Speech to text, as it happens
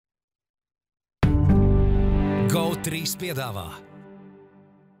3 piedāvā.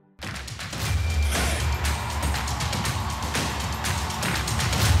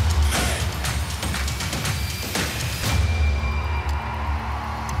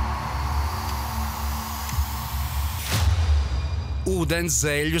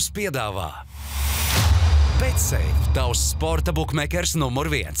 Ūdenszeļļus piedāvā. Betis, tavs sporta bukmekers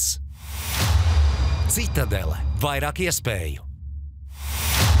numur 1. Citadele, vairāk iespēju.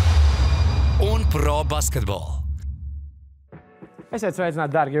 Un pro basketbolu. Esiet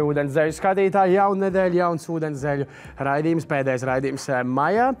sveicināti, dargie ūdenszeļļu skatītāji. Jauna nedēļa, jauns ūdenszeļļu raidījums, pēdējais raidījums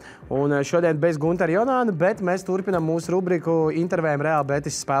maijā. Un šodien bez Guntara Jonāna, bet mēs turpinām mūsu rubriku intervējam reāli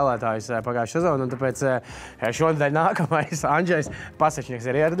Betis spēlētājus pagājušā sezonu. Un tāpēc šonedēļ nākamais Anžejs Pasečņiks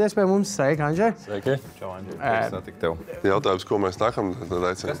ir ieradies pie mums. Sveiki, Anžej! Sveiki! Čau, Anžej! Prieks satikt tev. Jautājums, ko mēs nākam, tad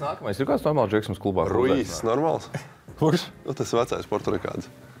aicinām. Kas nākamais? Ir kāds normāls džeks mums klubā? Ruijs, normāls? Kurš? Nu, tas vecais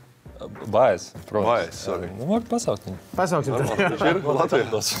Porturikāds. Bājas, Bājas, sorry. Nu, var pasaukt viņu. Pasauksim tad. Viņš ir Latvijā.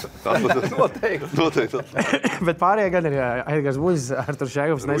 Noteikti. Bet pārējie gan ir Edgars Buļs, Arturs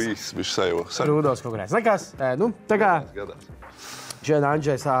Šēgovs. Ruijs, viņš sejo. Rūdos konkurēts. Nekās, tā kā šodien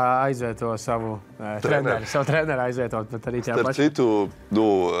Anžejs aizvieto savu treneru aizvietot, bet arī tajā pašā. Starp citu,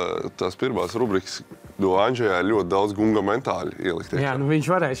 tās pirmās rubrikas, Anžejā ir ļoti daudz gunga mentāļi ielikt. Jā,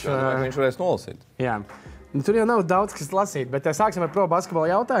 viņš varēs nolasīt. Jā. Tur jau nav daudz, kas lasīt, bet sāksim ar pro basketbola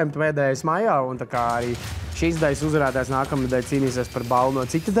jautājumu. Pēdējais maijā, un tā kā arī šīs daļas uzvarētājs nākamnedēļ cīnīsies par balvu no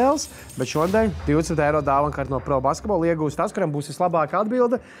Citadeles, bet šodien 20 eiro dāvankarte no pro basketbola iegūs tas, kuram būs vislabākā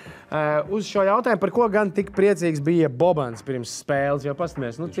atbilde uz šo jautājumu, par ko gan tik priecīgs bija Bobans pirms spēles. Jo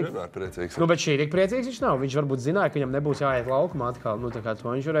pastamies, viņš vienmēr priecīgs. Bet šī tik priecīgs viņš nav. Viņš varbūt zināja, ka viņam nebūs jāiet laukumā atkal. Tā kā to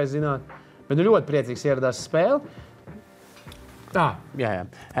viņš varēja zināt. Bet ļoti priecīgs ieradās spēli. Jā.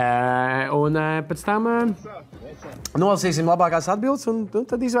 Un pēc tam nolasīsim labākās atbildes, un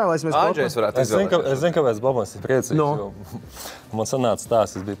tad izvēlēsimies. Anžejs varētu izvēlēties. Es zinu, kāpēc Bobans ir priecīgs. No. Man sanāca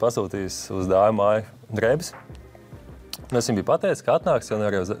stāsts, es biju pasūtījis uz dāju māju drēbes. Es viņam biju pateicis, ka atnāks, un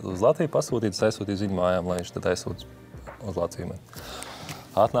arī uz Latviju pasūtīt, es aizsūtīju viņu mājām, lai viņš tad aizsūtas uz Latviju.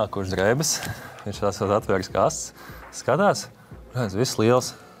 Atnāk uz drēbes, viņš tās atvērs kastes, skatās, viss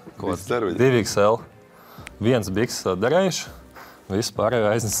liels, 2 XL, 1 biks derējuši. Visu pārējo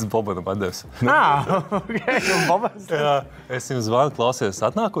aiznesis Bobanam atdevis. Un Bobans? Jā, es viņam zvanu, klausies,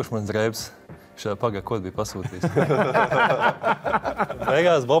 atnākuši mans drēbes. Šajā pagā, ko bija pasūtījis.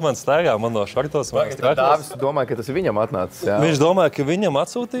 Beigās Bobans staigā man no švartos. Dāvis domāja, ka tas ir viņam atnācis. Jā. Viņš domāja, ka viņam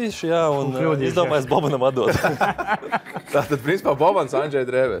atsūtījuši, jā, un izdomājis Bobanam atdot. Tātad, principā, Bobans Anžeja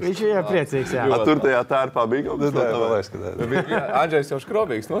drēbēs. Viņš ir priecīgs, jā. Tur tajā tērpā bija kaut kas. Anžejs jau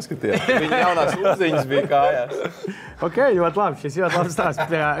škrobīgs noskatījās. Viņa jaunās uzziņas bija kājās. Ok, ļoti labi. Šis ļoti labs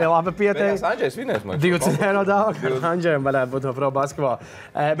stāsts. Labi pieteikts. Anžejs vinēs, man. 20 eiro dāvana. Anžejam varētu būt no pro basketbola.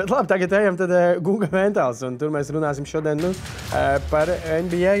 Bet labi, tagad ejam tad Gunga mentāls, un tur mēs runāsim šodien par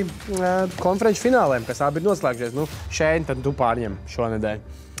NBA konferenču fināliem, kas abi ir noslēgšies. Šeit tad tu pārņem šonedēļ.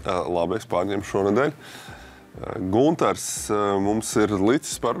 Labi, es pārņemu šonedēļ. Guntars mums ir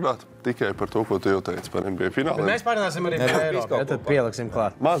licis parunāt tikai par to, ko tu jau teici par NBA fināliem. Bet mēs pārunāsim arī par Eiropu, tad pieliksim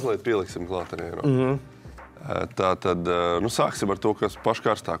klāt. Mazliet pieliksim klāt arī Eiropu. Tātad, sāksim ar to, kas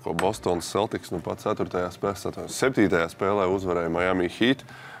paškarstāko Bostonas Celtics, pat 7. spēlē uzvarēja Miami Heat.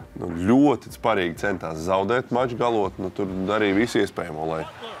 Ļoti sparīgi centās zaudēt maču galot, tur darīja visu iespējamo,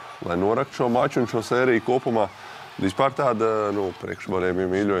 lai noraktu šo maču un šo sēriju kopumā. Vispār tāda, priekš maniem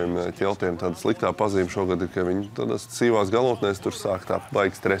mīļojiem ķeltiem, tāda sliktā pazīme šogad ir, ka viņi tādās cīvās galotnēs tur sāk tā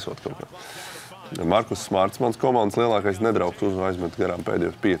baigi stresot kaut kā. Markus Smarts, mans komandas lielākais nedraugs, aizmet garām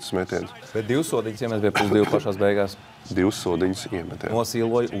pēdējos 5 metienus. Bet 2 sodiņas iemet bija +2 pašās beigās. 2 sodiņas iemet.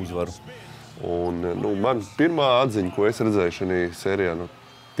 Nosīloja uzvaru. Un, man pirmā atziņa, ko es redzēju šajā sērijā,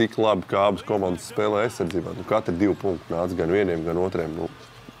 tik labi, kā abas komandas spēlē aizsardzībā. Katri 2 punkti nāca gan vieniem, gan otriem.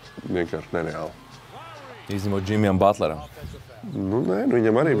 Vienkārši nereāli. Izņemot Džimijam Butleram.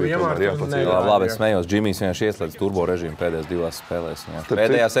 Viņam arī bija jāpacīja. Labi, es smējos. Džimijs vienkārši ieslēdz turbo režīmu pēdējās 2 spēlēs.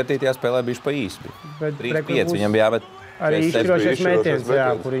 Pēdējā 7. spēlē bijuši pa īsi. 3-5 viņam bija jāmet. Arī izšķirošais metiens,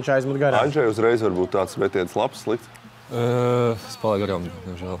 kur viņš aizmet garām. Anžej uzreiz varbūt tāds metiens labs, slikts. Es palaidu garām,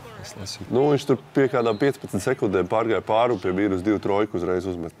 diemžēl. Viņš tur pie kādām 15 sekundēm pārgāja pāri un pie -2 trojku uzreiz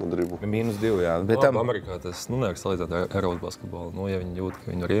uzmet no dribla. -2, jā. Bet Amerikā tas nevar salīdzināt ar Eiropas basketbolu. Ja viņi jūt,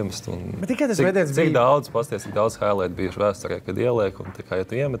 ka viņi var iemest. Bet tikai tas metiens bija. Cik daudz, pasties, cik daudz highlight bijuši vēsturē, kad ieliek. Un tikai, ja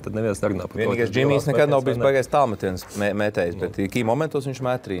tu iemet, tad neviens nerunā par to. Vienīgais Džimijs nekad nav bijis baigais tālmetiens metējis, bet kī momentos viņš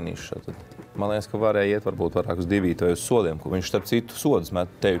met trīnīšu. Man liekas, ka varēja iet varbūt vairāk uz 2 vai uz sodiem, kur viņš starp citu sodus met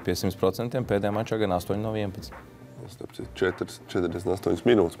tevi pie 100%, pēdējā mačā gan 8 no 11. 48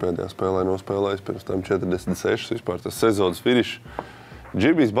 minūtes pēdējā spēlē nospēlējis, pirms tam 46. Vispār tas sezonas finišs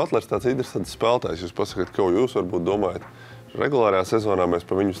Anžejs Butlers tāds interesants spēlētājs. Jūs pasakāt, ko jūs varbūt domājat. Regulārajā sezonā mēs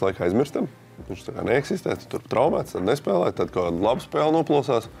par viņu visu laiku aizmirstam. Viņš tā kā neeksistē, tur traumēts, tad nespēlē, tad kāda laba spēle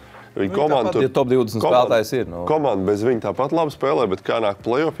noplosās. Viņa komanda tur... Ja top 20 spēlētājs ir. Komanda bez viņa tāpat labi spēlē, bet kā nāk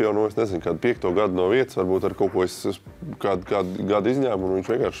play-off jau, es nezinu, kādu 5. gadu no vietas, varbūt ar kaut ko kādu gadu izņēmumu, un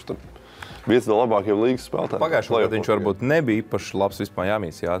viņš vienkārši tad viens no labākajiem līgas spēlētājiem. Pagājušajā gadā viņš varbūt nebija īpaši labs vispār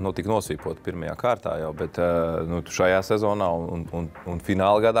Miamīs, tik nosvīpot pirmajā kārtā jau, bet šajā sezonā un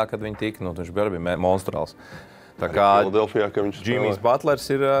fināla gadā, kad viņi tika, viņš bija monstrāls. Tā kā Anžejs Butlers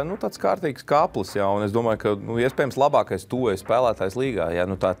ir tāds kārtīgs kāplis, un es domāju, ka iespējams labākais tuvojas spēlētājs līgā,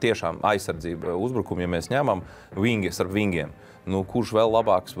 tā tiešām aizsardzība uzbrukuma, ja mēs ņemam vingies ar vingiem. Kurš vēl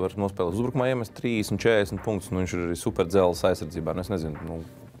labāks var nospēlēt uzbrukumā, ja mēs 30-40 punktus, viņš ir arī super dzeles aizsardzībā, es nezinu,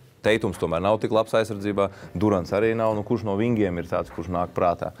 Teitums tomēr nav tik labs aizsardzībā, Durants arī nav, kurš no vingiem ir tāds, kurš nāk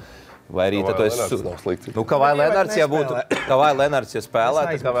prātā. Vai arī tad es... Kavai Lenards, ja būtu... Kavai Lenards, ja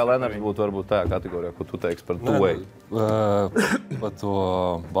spēlētu, Kavai Lenards būtu varbūt tajā kategorijā, ko tu teiksi par tuvēju. Par to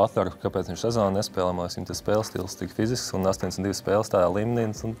Butleru, kāpēc viņš sezonu nespēlē, man liekas, viņam tas spēles stils tik fizisks un 82 spēles tādā līmenī,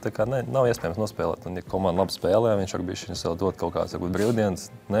 un tā kā nav iespējams nospēlēt. Un ja komanda labi spēlē, viņš arī bišķi sev dot kaut kāds brīvdienas,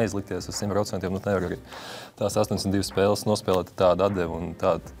 neizlikties uz 100%, nevar arī tās 82 spēles nospēlēt tādu atdevu un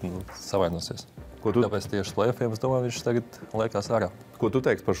tādu savainosies. Tāpēc tieši play-offiem, es domāju, viņš tagad liekas ārā. Ko tu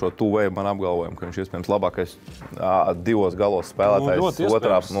teiksi par šo tuvēju man apgalvojumu, ka viņš iespējams labākais divos galos spēlētājs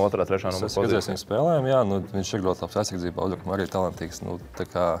otrā, trešā numura pozīcijā? Skaties viņu spēlējumu, viņš ir ļoti labs aizsardzībā, arī talantīgs. Tā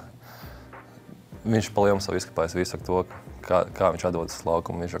kā viņš palielam savu izskapājis visu ar to, kā viņš atdodas uz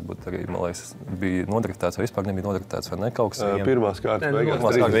laukumu. Viņš varbūt arī, man liekas, bija nodriktēts vai vispār nebija nodriktēts vai nekauks. Pirmās kārtas beigās.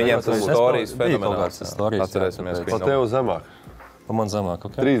 Viņiem tas storijas fenomenāls. Atcerēsimies. Pat tev zemāk. Man zemāk,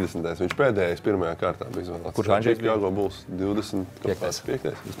 ok. 30. Viņš pēdējais pirmajā kārtā bija izvēlēts. Kurš Anžejs bija? Chicago Bulls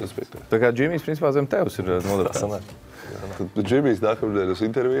 25. Tā kā Anžejs principā zem tevis ir nodarbināts. Tad Anžejs nākamdien uz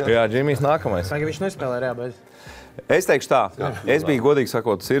intervijā. Jā, Anžejs nākamais. Viņš nespēlē reāli. Es teikšu tā. Es biju godīgi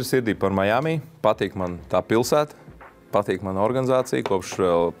sakot sirdī par Miami. Patīk man tā pilsēta. Patīk man organizācija, kopš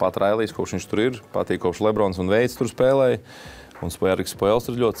pat Railijs, kopš viņš tur ir. Patīk, kopš Lebrons un Veids tur spēlēja. Un Spoels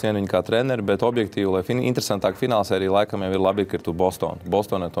tur ļoti cienu viņu kā treneri, bet objektīvi, lai interesantāk finālsērija laikam jau ir labi, ka ir tu Boston.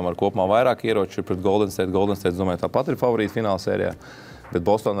 Bostonē tomēr kopumā vairāk ieroči ir pret Golden State. Golden State, domāju, tāpat ir favorīti finālsērijā, bet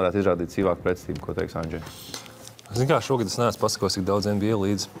Boston varētu izrādīt cīvāku pretstību, ko teiks Anžejs. Zini kā, šogad es neesmu pasakos, cik daudz NBA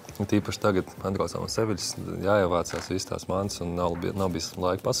līdzi. Tīpaši tagad atbraucām no Seviļas, jāievācās visas tās mantas un nav bijis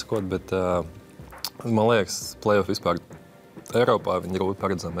laika pasakot, bet man liekas, play-off vispār Eiropā viņi grūti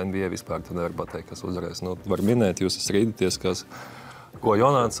paredzam, NBA vispār tu nevar pateikt, kas uzvarēs. Var minēt, jūs rīdaties, ko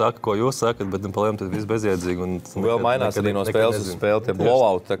Jonāns saka, ko jūs sakat, bet paliem tad viss bezjēdzīgi. Un vēl mainās arī no spēles uz spēli, tie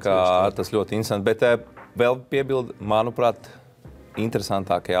blowout, tā kā tas ļoti interesanti. Bet vēl piebildi, manuprāt,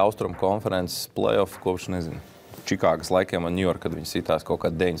 interesantākajā austrumu konferences play-off kopš, nezinu, Čikāgas laikiem un Ņujorka, kad viņi sitās kaut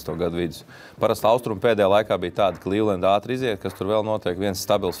kādu 90. gadu vidus. Parasti austrumu pēdējā laikā bija tāda, ka Cleveland ātri iziet, kas tur vēl notiek viens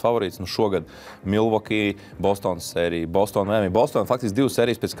stabils favorīts. Šogad Milwaukee, Bostonas sērija, Miami. Boston faktiski 2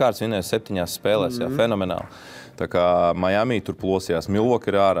 sērijas pēc kārtas vinēja 7 spēlēs, fenomenāli. Tā kā Miami tur plosījās,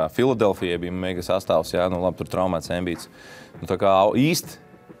 Milwaukee ir ārā, Filadelfijai bija mega sastāvs, labi, tur traumēts Embiids. Tā kā īsti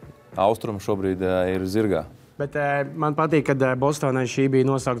austrumu šobrīd ir zirgā. Bet man patīk, ka Bostonai šī bija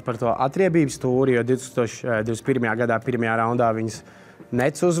nosaukta par to atriebības tūri, jo 2021. gadā pirmajā raundā viņas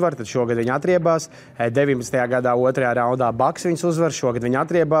Nets uzvar, tad šogad viņi atriebās. 19. gadā otrajā raundā Bucks viņus uzvar, šogad viņi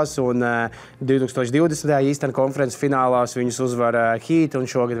atriebās. Un 2020. Eastern Conference finālās viņus uzvar Heat, un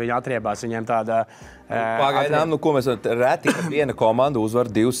šogad viņi atriebās. Viņiem tāda... Pagaidām, ko mēs reti, kad viena komanda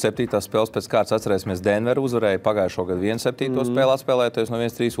uzvar 2 7. spēles pēc kārtas. Atcerēsimies, Denver uzvarēja pagājušo gadu 1 7. spēlē atspēlēties no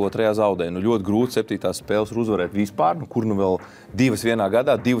 1-3, otrajā zaudēja. Ļoti grūti 7. spēles uzvarēt vispār. Kur vēl 2 vienā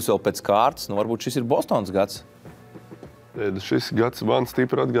gadā, 2 vēl pēc kārtas. Varbūt šis ir Bostonas gads. Šis gads man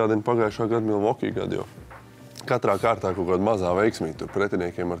stipri atgādina pagājušā gada Milwaukee gadu, jo katrā kārtā kaut kāda mazā veiksmīga tur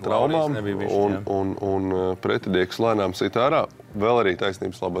pretiniekiem ar traumām un pretinieks lēnām sit ārā. Vēl arī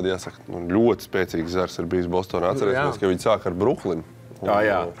taisnības labad jāsaka, ļoti spēcīgs zars ir bijis Bostonā. Atcerēsimies, ka viņi sāk ar Bruklinu.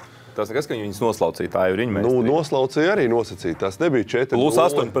 Jā. Tas nekas, ka viņus noslaucīja, tā jau ir viņa mēstī. Noslaucīja arī nosacīja. Tas nebija 4-0. Plus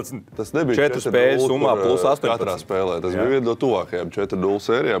 18. Tas nebija 4 spēļu summā plus 18. Katrā spēlē. Tas bija viena no tuvākajām 4-0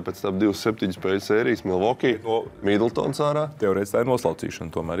 sērijām. Pēc tam 2-7 spēļu sērijas Milwaukee, Middletons ārā. Teorētiski tā ir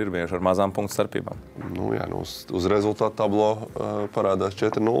noslaucīšana. Tomēr ir vienkārši ar mazām punktu starpībām. Uz rezultātu tablo parādās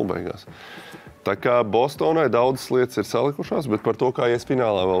 4-0 beigās. Tā kā Bostonai daudzas lietas ir salikušās, bet par to, kā ies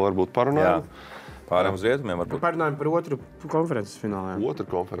finālā, vēl varbūt parunājam. Pārējiem uz rietumiem varbūt. Parunājam par otru konferences finālā. Otru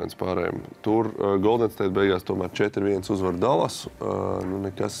konferences pārējiem. Tur Golden State beigās tomēr 4-1 uzvar Dallas.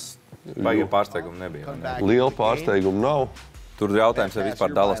 Nekas... Baigi pārsteigumu nebija. Liela pārsteigumu nav. Tur jautājums, vai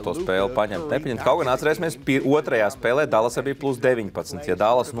vispār Dallas to spēli paņemt, nepaņemt. Kaut gan atcerēsimies, otrajā spēlē Dallas bija plus 19. Ja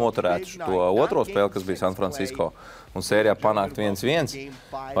Dallas noturētu to otro spēli, kas bija San Francisco, un sērijā panākt 1-1,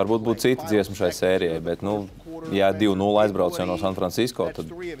 varbūt būtu cita dziesma šai sērijai, bet, ja 2-0 aizbrauc no San Francisco,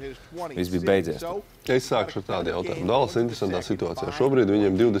 tad viss bija beidzies. Es sākšu ar tādu jautājumu. Dallas interesantā situācijā. Šobrīd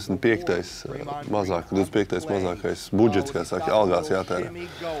viņiem 25. mazākais budžets, kā saka, algās jātērē.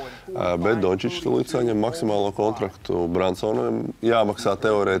 Bet Dončičs līdz saņem maksimālo kontraktu. Bransonam jāmaksā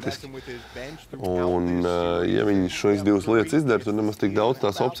teorētiski. Un, ja viņi šīs divas lietas izdara, tad nemaz tik daudz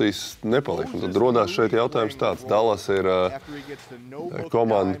tās opcijas nepaliek. Un tad rodās šeit jautājums tāds. Dallas ir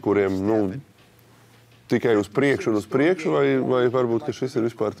komanda, kuriem, tikai uz priekšu, vai varbūt, ka šis ir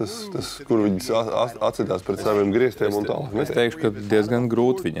vispār tas kur viņi atcitās pret saviem griestiem un tālāk? Es teikšu, ka diezgan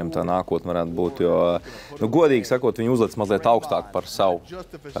grūti viņam tā nākotne varētu būt, jo, godīgi sakot, viņi uzliec mazliet augstāk par savu,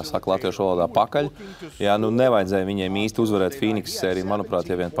 kā saka latviešu valodā, pakaļ. Jā, nevajadzēja viņiem īsti uzvarēt Phoenix sēriju. Manuprāt,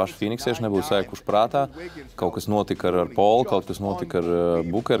 ja vien paši Phoenixieši nebūtu saikuši prātā, kaut kas notika ar Polu, kaut kas notika ar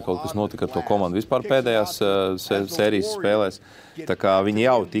Bukeru, kaut kas notika ar to komandu vispār pēdējās sērijas spēlēs. Tā kā viņi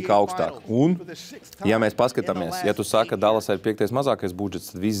jau tika augstāk. Un, ja mēs paskatāmies, ja tu saki, ka Dallasā ir 5. mazākais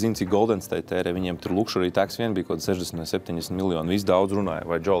budžets, tad visi zina, cik Golden State tērē. Viņiem tur luxury tax vien bija kaut 60 vai 70 miljoni. Visi daudz runāja.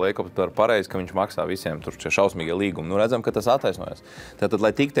 Vai Joe Lacob par pareizi, ka viņš maksā visiem tur šausmīgie līgumi. Redzam, ka tas attaisnojas. Tātad,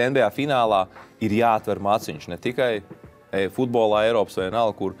 lai tiktu NBA finālā, ir jāatver maciņš. Ne tikai futbolā, Eiropas vai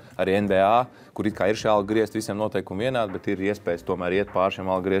vienalga, kur arī NBA, kur it kā ir šī alga griezti visiem noteikumi vienādi, bet ir iespējas tomēr iet pār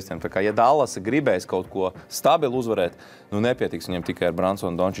šiem alga grieztiem. Tā kā, ja Dallas gribēs kaut ko stabilu uzvarēt, nepietiks viņiem tikai ar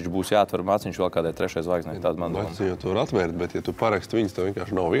Bransonu Dončiču, būs jāatver maciņš vēl kādai 3. zvaigznei. Tāda man doma. Ja tu var atvērt, bet ja tu paraksti viņus, tev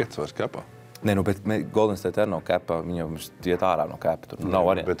vienkārši nav vietas vairs kapā. Bet Golden State nav kapa, viņam iet ārā no kapa, tur nav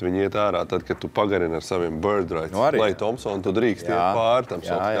variantu. Bet viņi iet ārā tad, kad tu pagarini ar saviem bird rights. Lai Thompsonu, tu drīkst iet pār tam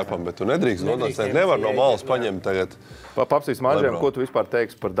kapam, bet tu nedrīkst nodāstēt. Nevar no malas paņemt tagad. Papsīs Anžejam, ko tu vispār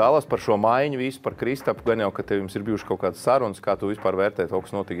teiksi par Dallas, par šo maiņu visu, par Kristapu, gan jau, ka tev jums ir bijuši kaut kādas sarunas, kā tu vispār vērtē, kaut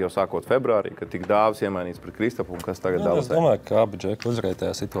kas notika jau sākot februārī, kad tik Dāvis iemainīts par Kristapu un kas tagad Dallasē? Es domāju, ka abi džeki uzvarēja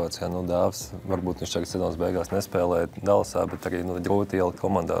tajā situācijā. Dāvis, varbūt viņš tagad sezonas beigās nespēlēja Dallasā, bet arī grūti ielikt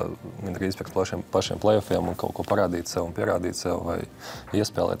komandā drīz pēc pašiem playoffiem un kaut ko parādīt sev un pierādīt sev vai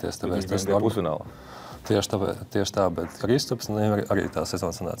iespēlēties. Tāpēc tas bija pusfinālā. Tieši tā, bet Kristaps arī tā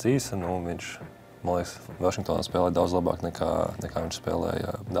sezona sanāca īsa. Viņš, man liekas, Vašingtonā spēlēja daudz labāk nekā viņš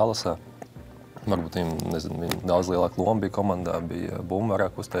spēlēja Dallasā. Varbūt viņam daudz lielāka loma bija komandā, bija bumba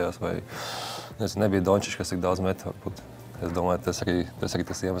vairāk uzstājās vai nebija Dončičs, kas tik daudz met. Es domāju, tas arī tas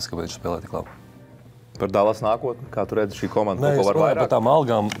iemesls, kāpēc viņš spēlēja tik labi. Par Dallas nākotni, kā tu redzi šī komanda, ko var vairāk? Par tām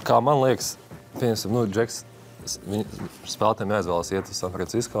algām, kā man liekas, Džeks, spēlētājiem jāizvēlas iet uz San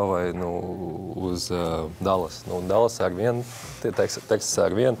Francisco vai uz Dallas. Dallas ar vienu, Teksas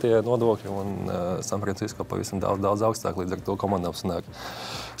ar vienu tie nodokļi un San Francisco pavisam daudz augstāk, līdz ar to komandām sanāk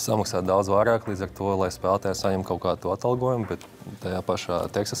samaksāt daudz vairāk, līdz ar to, lai spēlētāji saņem kaut kādu atalgojumu, bet tajā pašā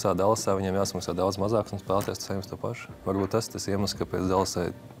Teksasā, Dallasā viņiem jāsamaksā daudz mazāk un spēlētājs saņems to pašu. Varbūt tas iemesls, kāpēc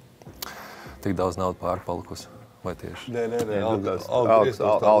Dallasai tik daudz naudu pārpalikusi. Vai tieši? Nē, alga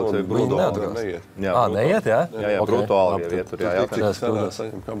ir brūto alga. Neiet, jā? Jā, brūto alga ir ietur.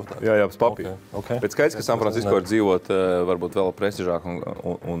 Jā, pēc papīra. Bet skaidrs, ka San Francisco ir dzīvot varbūt vēl prestižāk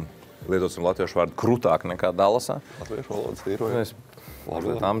un lietosim latviešu vārdu krūtāk nekā Dallasā. Latviešu valodas tīrojas.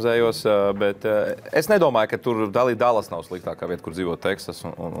 Amzējos, bet es nedomāju, ka tur Dallas nav sliktākā vieta, kur dzīvo Teksas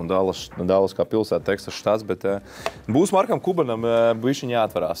un Dallas kā pilsēta, Teksas štats, bet būs Markam Kubanam bišķiņ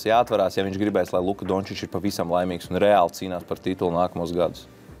jāatvarās, ja viņš gribēs, lai Luka Dončičs ir pavisam laimīgs un reāli cīnās par titulu nākamos gadus.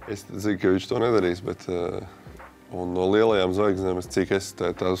 Es zinu, ka viņš to nedarīs, bet un no lielajām zvaigznēm, cik es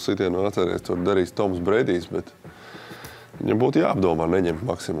tādu sitienu atceries, tur darīs Toms Bredijs, bet viņam būtu jāapdomā neņemt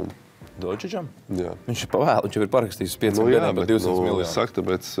maksimumu. Dončičam? Jā. Viņš ir pavēl, viņš jau ir parakstījis 5 gadiem par 200 miljonu. Saka,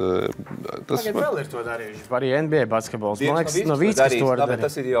 tāpēc tas vēl ir to darījuši. Arī NBA basketbols. Man liekas, no Vīts, kas to darīja.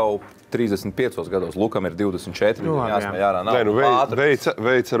 Tas ir jau 35 gados. Lukam ir 24. Jāsmē jārā nav.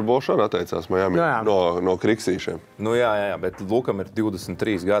 Veids ar Bošanu atteicās Miami no kriksīšiem. Jā, bet Lukam ir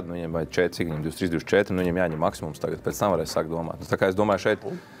 23 gadi, viņiem vai 4, cik viņiem 23, 24, viņiem jāņem maksimums tagad. Pēc tam varēs sākt domāt. Tā kā es domāju šeit,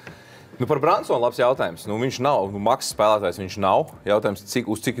 par Bransonu labs jautājums. Viņš nav, maksas spēlētājs viņš nav. Jautājums,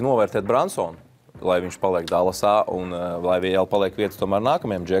 uz cik novērtēt Bransonu, lai viņš paliek Dallasā un lai vēl paliek vietas tomēr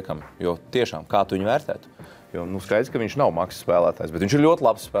nākamajam džekam. Jo tiešām, kā tu viņu vērtētu? Jo skaidrs, ka viņš nav maksas spēlētājs, bet viņš ir ļoti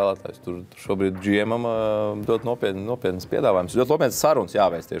labs spēlētājs. Tur šobrīd GM-am ļoti nopietnas piedāvājums. Ļoti nopietnas sarunas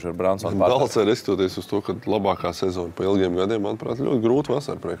jāveic tieši ar Bransonu. Dallasā neskatoties uz to, ka labākā sezona pa ilgiem gadiem, manuprāt, ļoti grūti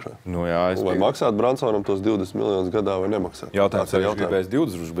vasara priekšā. Vai maksāt Bransonam tos 20 miljonus gadā vai nemaksāt? Jautājums, vai viņš gribēs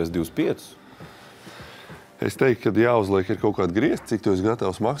 20, viņš gribēs 25? Es teiktu, ka jāuzliek ir kaut kāda griezta, cik tu esi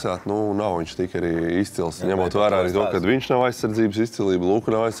gatavs maksāt. Nu, nav viņš tik arī izcils. Ņemot vērā arī to, ka viņš nav aizsardzības izcilība,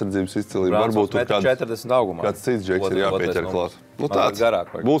 Luka nav aizsardzības izcilība. Varbūt tur 40 augumā. Kāds cits džeks ir jāpieķer klāt. Nu, tāds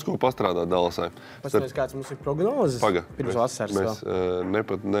būs, ko pastrādāt Dallasai. Pastāstīja, kāds mums ir prognozes? Pirms vasaras mēs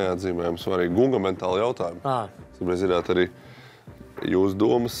nepat neatzīmējam svarīgu gungamentālu jautājumu. Es gribēju zināt arī jūsu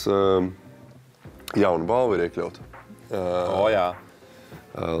domas. Jauna balva ir iekļauta. Jā.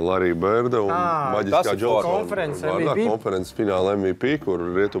 Larija Bērda un Maģiskā Džonsona konferences fināla MVP, kur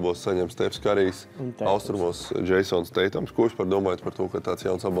rietubos saņem Stefs Karijs, austrumos Jasons Teitams. Ko jūs domājat par to, ka tāds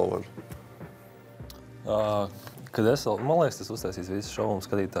jauns apbalvojums? Man liekas, tas uztaisīs visu šovumu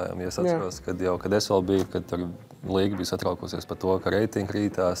skatītājiem. Ja es atceros, kad es vēl biju, kad līga bija satraukusies par to, ka reitingi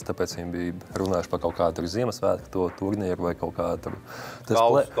krītās, tāpēc viņi bija runājuši par kaut kādu Ziemassvētku to turnīru vai kaut kādu. Tas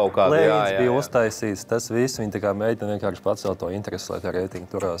plēns bija uztaisīts, tas viss. Viņi tā kā mēģina vienkārši pacelt to interesi, lai tā reitingi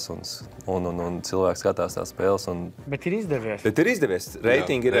turās un cilvēki skatās tās spēles. Bet ir izdevies.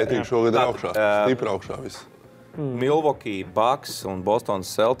 Reitingi šogad ir augšā, stipri augšā viss. Milwaukee, Bucks un Bostonas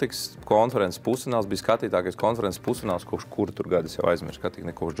Celtics konferences pusfināls bija skatītākais konferences pusfināls, kopš kura tur gada es jau aizmirsu skatīt,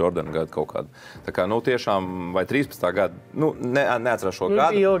 ne kopš Jordana gada kaut kādu. Tā kā, tiešām, vai 13. gada, neatceros šo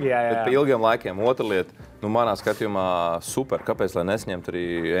gadu, bet pie ilgiem laikiem. Otra lieta, manā skatījumā super, kāpēc, lai nesņemt arī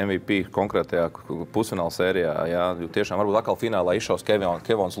MVP konkrētajā pusfināla sērijā, jā, jo tiešām varbūt atkal finālā izšaus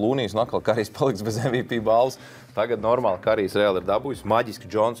Kevons Lūnijs un atkal Karijs paliks bez MVP balvas. Tagad normāli Karijs reāli ir dabūjis.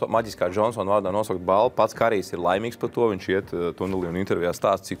 Maģiskā Džonsona vārdā nosaukt balvu. Pats Karijs ir laimīgs par to. Viņš iet tunelī un intervijā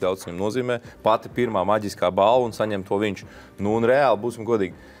stāsta, cik daudz viņam nozīmē. Pati pirmā maģiskā balva un saņem to viņš. Un reāli, būsim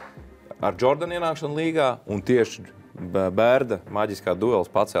godīgi, ar Jordana ienākšanu līgā un tieši Bērda maģiskā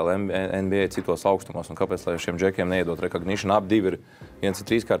duels pacēla NBA citos augstumos. Un kāpēc, lai šiem džekiem neiedot recognition? Abi divi ir, viens ir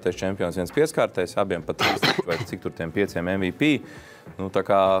 3-kārtais čempions, viens 5-kārtais, abiem pat 3 vai cik tur tiem 5 MVP. Tā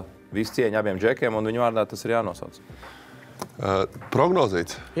kā visi cieņa abiem džekiem, un viņu vārdā tas ir jānosauc.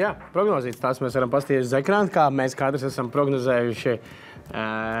 Prognozīts. Jā, prognozīts. Tās mēs varam pastīties uz ekrāna, kā mēs katrs esam prognozējuši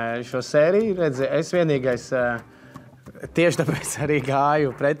šo sēriju. Redzi, es vienīgais tieši tāpēc arī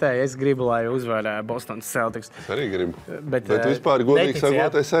gāju pretēji. Es gribu, lai uzvar Bostonas Celtics. Es arī gribu. Bet vispār, godīgi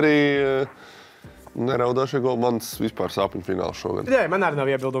sakot, es arī neraudāšu, mans vispār sāpņu fināls šogad. Jā, man arī nav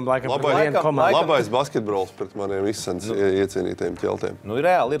iebildumi laikam. Labais basketbols pret maniem izsens iecienītajiem ķeltiem.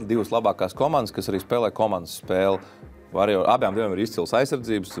 Reāli ir divas labākās komandas, kas arī spēlē komandas spēli. Abiem diviem ir izcils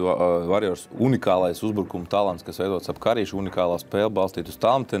aizsardzības, Warriors unikālais uzbrukuma talants, kas veidots ap Karīšu, unikālā spēle balstīt uz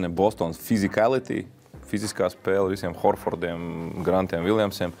talantiem, Bostonas physicality, fiziskā spēle visiem Horfordiem, Grantiem,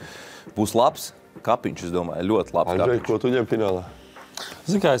 Williamsiem. Būs labs kapiņš, es domāju, ļoti labs kapiņš. Anžej, ko tu ņem finālā?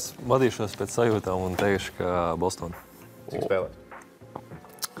 Zinu, kā es vadīšos pēc sajūtām un teikšu, ka Bostona. Cik spēlē?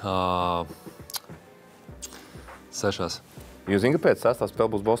 6. Jūs zināt, ka pēc 6.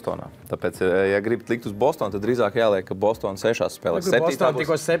 spēle būs Bostonā. Tāpēc, ja gribat likt uz Bostonu, tad drīzāk jāliek, ka Bostona 6. spēlē. Bostona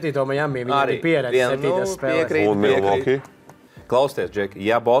tikko 7. Miami, viņi arī pieredz 7. spēlē. Un Milwaukee. Klausieties, Džeki,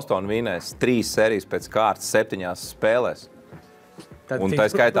 ja Bostona vinēs 3 sērijas pēc kārtas 7 spēlēs, un tā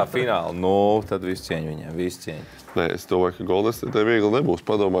skaitā fināli, tad viss cieņa viņiem, viss cieņa. Nē, es domāju, ka Golden State viegli nebūs,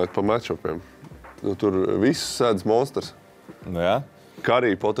 padomājot par matchupiem. Tur viss sēdz monstrs. Jā.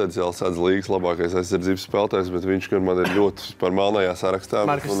 Karī potenciāli sēdz līgas labākais aizsardzības spēlētājs, bet viņš man ir ļoti par melnajā sarakstā.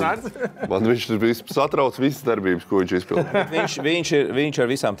 Man viņš satrauc visas darbības, ko viņš izpilda. viņš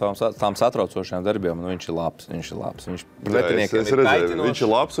ar visām tām satraucošajām darbībām, viņš ir labs. Viņš ir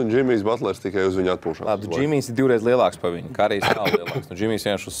labs un Džimijs Butlers tikai uz viņu atpūšanās. Labi, Džimijs ir 2 reizes lielāks par viņu. Karīs nav lielāks. Džimijs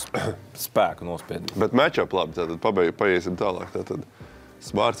vienkārši uz spēku nospied. Bet matchup labi, tātad paiesim tālāk. Tātad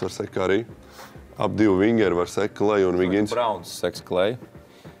Smarts var sekt Karī. Ap 2 vingeri var sekt Klay un Wiggins. Browns seks Klay.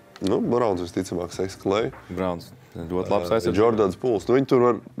 Browns visticamāk seks Klay. Browns ļoti labs aizsardzības. Jordans Pools.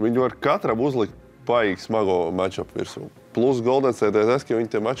 Viņi var katram uzlikt paīgi smago matchup virsū. Plus Golden State, ka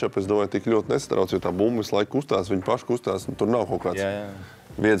viņi tie matchup, es domāju, tik ļoti nesatrauc, jo tā bumba visu laiku kustās, viņi paši kustās, un tur nav kaut kāds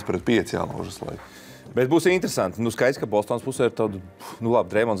 1-5 jālaužas laiku. Bet būs interesanti. Skaidrs, ka Bostonas pusē ir tādu, labi,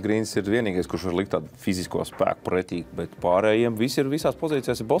 Drēmons Grīns ir vienīgais, kurš var likt tādu fizisko spēku pretī, bet pārējiem visās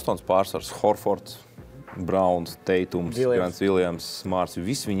pozīcijās ir Bostonas pārsvars. Horfords, Browns, Teitums, Grants Williams, Smarts.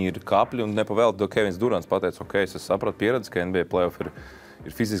 Visi viņi ir kapļi un nepavēlti, Kevins Durants pateica, es sapratu pieredzi, ka NBA playoff ir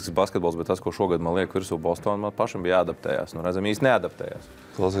fizisks basketbols, bet tas, ko šogad man liek virsū Bostonu, man pašam bija jāadaptējās. Redzam, īsti neadaptējās.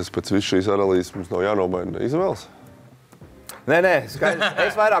 Klausies, pēc visu šīs analīzes mums nav jānomaina izvēles? Nē, skaidrs.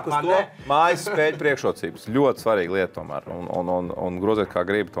 Es vairāk uz to mājas spēļu priekšrocības. Ļoti svarīga lieta tomēr. Un grozēt kā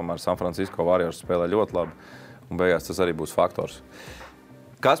gribi, tomēr San Francisco Warriors spēlē ļoti labi. Un beigās tas arī būs faktors.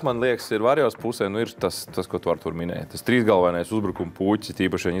 Kas man liekas ir Warriors pusē, ir tas, ko tu ar tur minēji. Tas 3-galvenais uzbrukuma puķis,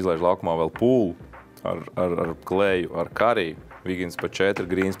 tīpaši viņi izlaiž laukumā vēl Poolu. ar Kleju, ar Kariju. Vigins pa 4,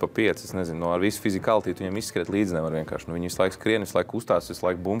 Grīns pa 5. Es nezinu, ar visu fizikalitīti viņiem izskriet līdzi nevar vienkārši. Viņi visu laiku skrien, visu laiku kustās, visu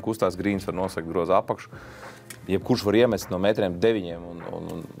laiku bum kustās, Grīns var nosakt grozu apakšu. Jebkurš var iemest no metriem 9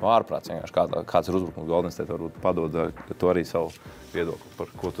 un ārprāts vienkārši. Kāds ir uzbrukums Golden State, varbūt padod to arī savu viedokli, par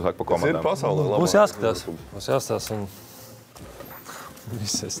ko tu saki pa komandām. Tas ir pasaulē labāk. Mums jāskatās un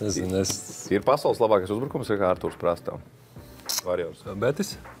viss, es nezinu. Ir pasaules labākais uzbrukums, kā Artūrs prasa tev? Varjors.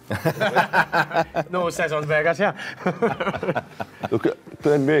 Betis? Sezonas beigās, jā. Tā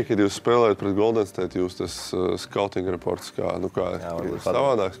NBA, kad jūs spēlējat pret Golden State, jūs tas scouting reports, kā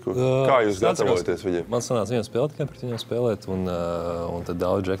savādāks, kā jūs gatavojaties viņiem? Man sanāca viena spēle tikai pret viņiem spēlēt, un tad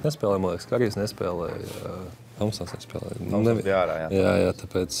daudz džeki nespēlēja, man liekas, Karijs nespēlēja, Tomsons nespēlēja. Jā,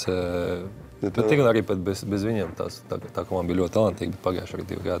 tāpēc... Bet tik un arī bez viņiem tā komanda bija ļoti talantīga, bet pagājuši arī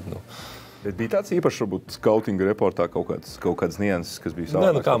 2 gadi. Bet bija tāds īpašs, varbūt, skautinga reportā kaut kāds nianses, kas bija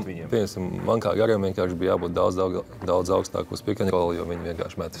savādāks ar viņiem? Piemēram, man kā gariem vienkārši bija jābūt daudz augstāk uz pick and roll, jo viņi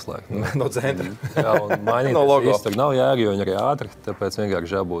vienkārši met visu laiku. No centra. Jā, un mainīties visu, tur nav jēga, jo viņi arī ātri, tāpēc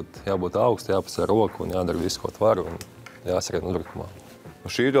vienkārši jābūt augstu, jāpasver roku un jādara visu, ko tu vari un jāsarien uzbrukumā.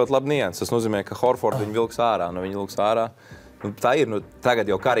 Šī ir ļoti laba nianses. Tas nozīmē, ka Horford viņi vilks ārā, viņi vilks ārā. Tā ir, tagad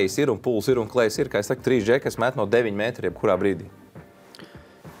jau Karijs ir un Puls ir un Klejs ir, kā es saku, 3 džeki, kas met no 9 metriem, kurā brīdī.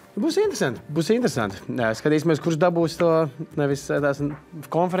 Būs interesanti. Skatīsimies, kurš dabūs to nevis tās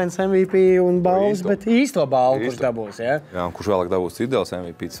konferences MVP un balvas, bet īsto balvu, kurš dabūs. Ja? Jā, un kurš vēlāk dabūs ideāls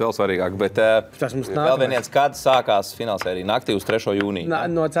MVP, tas vēl svarīgāk. Bet vēl viens, kad sākās finālsērija naktī uz 3. jūniju?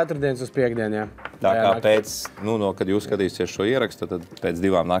 No 4. uz 5. jā. Tā kā pēc, kad jūs skatīsieties šo ierakstu, tad pēc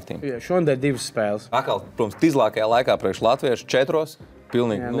 2 naktīm. Jā, šodien 2 spēles. Akal, protams, tizlākajā laikā priekš latviešu 4.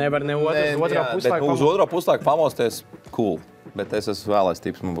 Pilnīgi. Jā, nevar ne otrā puslaiku. Uz otro puslaiku pamosties, cool. Bet es esmu vēlais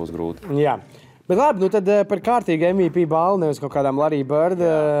tips, man būs grūti. Jā. Bet labi, tad par kārtīgu MVP balvu, nevis kaut kādām Larry Bird,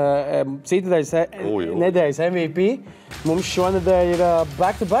 nedēļas MVP. Mums šonedēļ ir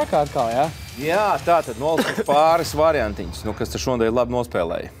back-to-back atkal, jā? Jā, tātad nolasīt pāris variantiņus, kas te šodien labi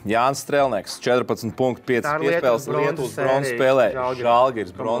nospēlēja. Jānis Strelnieks, 14 punkti, 5 piespēles, Lietuvas bronzas spēlē.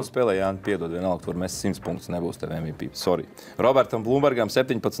 Žalgiris bronzas spēlē, Jāni, piedod, vienalga, tur mēs 100 punktus nebūs tev MVP, sorry. Robertam Blumbergam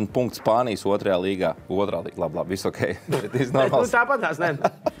 17 punkti Spānijas 2. līgā. Labi, viss ok. Tas normāls. Tāpat tās, ne?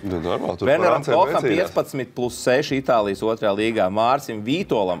 Veneram Koham 15 plus 6 Itālijas 2. līgā. Mārcim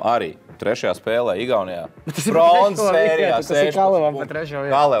Vītolam arī. 3. spēlē Igaunijā. Bronzas sērijā. Tas ir Kalevam pa 3.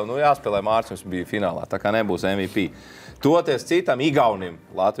 Kalev, jāspēlē Mārcis, bija finālā, tā kā nebūs MVP. Toties citam Igaunim,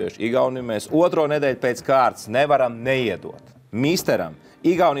 latviešu Igaunim, mēs 2. nedēļu pēc kārtas nevaram neiedot. Misteram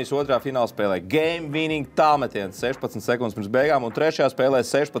Igaunijas 2. fināla spēlē game winning tālmetiens 16 sekundes pirms beigām un 3. spēlē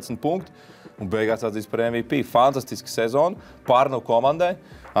 16 punkti un beigās atzīs par MVP. Fantastiska sezona, pārnu komandai,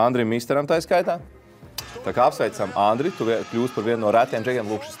 Andrim Misteram tā skaitā. Tā kā apsveicam Andri, tu kļūst par vienu no retiem džekiem,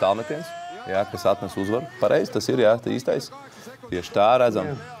 lūk šis tālmetiens, jā, kas atnes uzvaru. Pareizi, tas ir, jā, tā īstais. Tieši tā redzam,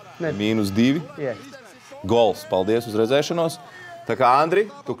 -2. Gols, paldies uz redzēšanos. Tā kā Andri,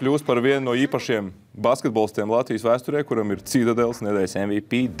 tu kļūst par vienu no īpašiem basketbolistiem Latvijas vēsturē, kuram ir Citadels nedēļas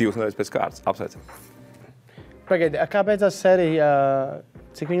MVP 2 nedēļas pēc kārtas. Apsveicam. Pagaidi, kā beidzās sērija?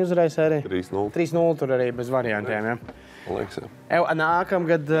 Cik viņi uzvarēja sēriju? 3-0. 3-0 tur arī bez variantiem, jā? Liekas, jā.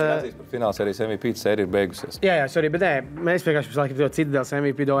 Nākamgad... Par fināla sērijas MVP sērija ir beigusies. Jā, sorry, bet mēs vienkārši laikam to Citadels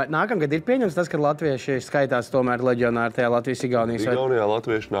MVP domājam. Nākamgad ir pieņems tas, ka latvieši skaitās tomēr leģionāri tajā Latvijas-Igaunijas. Igaunijā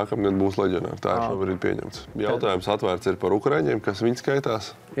latvieši nākamgad būs leģionāri. Tā šobrīd pieņemts. Jautājums atvērts ir par ukraiņiem, kas viņi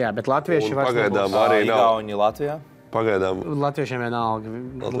skaitās. Jā, bet latvieši vairs pagaidām arī nav. Igauni Latvijā? Pagaidām. Latviešiem vienalga.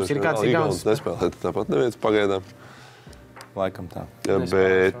 Mums ir kāds Igauns. Nespēlēt tāpat neviens pagaidām. Laikam tā. Jā,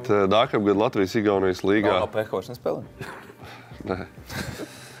 bet nākamgad Latvijas-Igaunijas līgā... Nav Pehovičs nespēlē? Nē.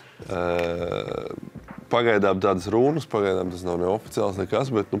 Pagaidām tādas runas, pagaidām tas nav neoficiāls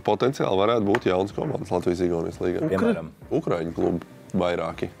nekas, bet potenciāli varētu būt jaunas komandas Latvijas-Igaunijas līgā. Piemēram? Ukraiņu klubu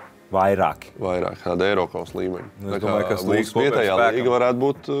vairāki. Vairāki, kāda Eiropas līmeņa. Es domāju, ka mūsu vietējā līga varētu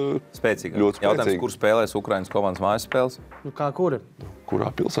būt spēcīga. Ļoti spēcīga. Jautājums, kur spēlēs Ukraiņas komandas mājas spēles? Kā kura?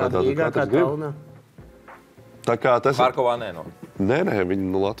 Kurā pilsētā? Rīgā, kā Tallinā? Tā kā tas ir... Harkovā nē, no? Nē,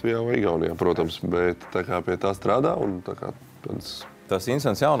 viņi Latvijā vai Igaunijā, protams, bet tā kā pie tā strādā un tā kā... Tas ir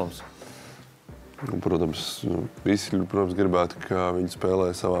interesants jaunums. Protams, visi, gribētu, ka viņi spēlē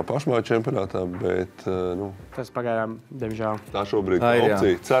savā pašmāju čempionātā, bet, Tas pagaidām, diemžēl. Tā šobrīd ir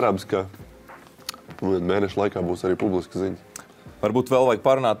opcija. Cerams, ka mēneša laikā būs arī publiska ziņa. Varbūt vēl vajag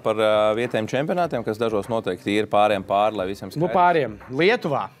parunāt par vietējiem čempionātiem, kas dažos noteikti ir pāri, lai visiem skaidrs. Pāriem.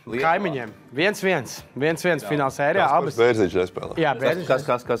 Lietuvā, kaimiņiem. 1-1. 1-1 fināla sērijā. Bērziņš nespēlē. Jā, Bērziņš.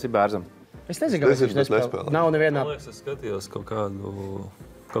 Kas ir Bērzam? Es nezinu, ka viņš nespēlē. Nav nevienā. Man liekas, es skatījos kaut kādu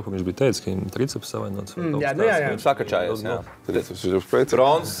Kaut ko viņš bija teicis, ka viņam triceps savainots. Jā. Viņš sakačājies, jā. Triceps ir spēcīgs.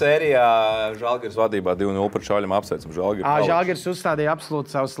 Bronzas sērijā Žalgiris vadībā 2-0 pret Šauļiem apsveicam Žalgiri. Žalgiris uzstādīja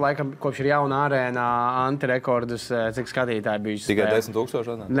absolūti savus, laikam, kopš ir jauna arēnā antirekordus, cik skatītāji bijuši. Tikai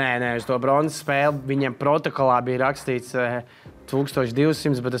 10,000? Nē, uz to bronzas spēli viņiem protokolā bija rakstīts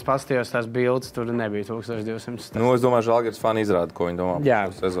 1200, bet es paskatījos tās bildes, tur nebija 1200. Nu, es domāju, Žalgiris fani izrāda, ko viņi domā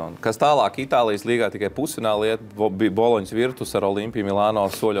par šo sezonu. Kas tālāk Itālijas līgā tikai pusfināli iet, bija Boloņas Virtus ar Olimpiju Milāno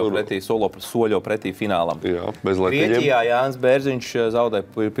soļo pretī finālam. Jā, bez letiņiem. Grietijā Jānis Bērziņš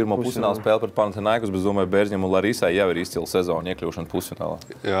zaudēja pirmo pusfinālu spēli pret Panathinaikos, bet es domāju, Bērziņam un Larisai jau ir izcila sezona iekļūšana pusfinālā.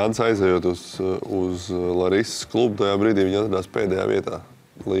 Jānis aizejot uz Larisas klubu, tajā brīdī viņi atradās pēdējā vietā.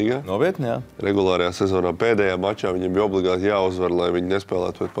 Līgā. Nopietni, jā. Regulārajā sezonā pēdējā mačā viņiem bija obligāti jāuzvar, lai viņi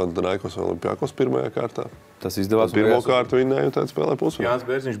nespēlētu pret Panathinaikos vai Olimpiakos pirmajā kārtā. Tas izdevās. Pirmo kārtu vinnēja un tad spēlēja pusfinālā. Jānis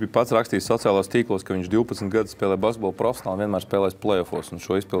Bērziņš bija pats rakstījis sociālos tīklos, ka viņš 12 gadus spēlē basketbolu profesionāli, vienmēr spēlēs play-offos, un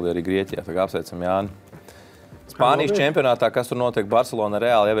šo izpildīja arī Grieķijā. Tā kā apsveicam Jāni. Spānijas čempionātā, kas tur notiek, Barcelona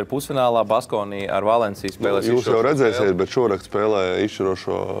Reāli jau ir pusfinālā, Baskonija ar Valenciju spēlēs. Jūs jau redzēsiet, bet šorakt spēlēja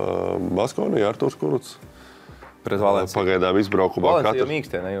izšķirošo Baskoniju Arturs Kurucs. Pagaidām izbraukumā. Valencija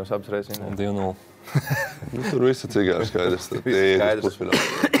mīkstē, ne jūs apsreicināt? 2-0. Tur viss ir cigāri skaidrs.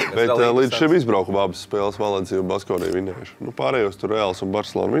 Bet līdz šim izbraukumā abas spēles Valencija un Baskonija vinnējuši. Pārējos tur Reāls un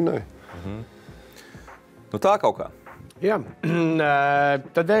Barcelona vinnēja. Tā kaut kā. Jā,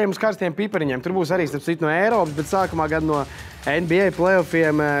 tad ejam uz karstiem pipariņiem. Tur būs arī starp citu no Eiropas, bet sākumā gan no NBA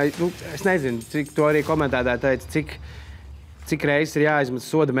playoffiem. Es nezinu, cik to arī komentētāji teica, cik reizes ir jāizmet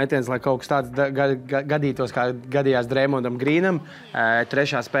soda metiens, lai kaut kas tāds gadītos, kā gadījās Dreimondam Grīnam.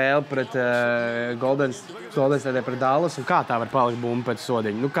 Trešā spēle pret Golden State pret Dallas. Un kā tā var palikt bumba pēc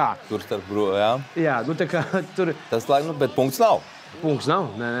sodiņa? Kā? Tur starp jā? Jā, tā kā tur... Tas, bet punkts nav. Punkts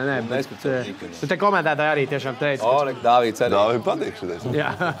nav? Nē. Bet te komentētāji arī tiešām teica. Dāvīds arī. Dāvīd patīk šitais.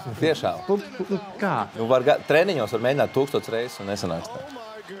 Jā. Tiešām. Kā? Treniņos var mēģināt 1000 reizes un nesanāks tā.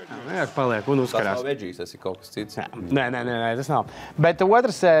 Jā, paliek un uzkarās. Tas nav veģīs, tas ir kaut kas cits. Nē, tas nav. Bet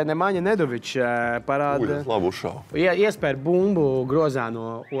otrs Nemaņa Nedovičs parāda... Labi uzšauja. Iespēr bumbu grozā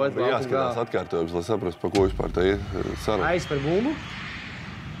no otra. Jāskatās atkārtojums, lai saprastu, pa ko vispār te ir saruna. Aizspēr bumbu.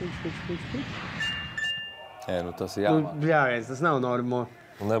 Tas ir jāmāk. Tas nav normāli.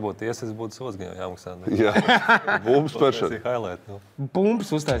 Nebūtu tiesas, būtu sods, gan jau jāmaksā. Jā, bumbas peršana. Bumbas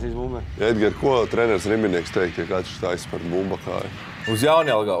uztaisīs bumbu. Edgar, ko treneris Riminieks teikt, ja kāds štais par bumba kāju? Uz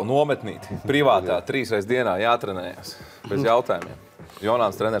Jaunjelgavu nometnīti, privātā, 3 reizes dienā jātrenējas. Bez jautājumiem.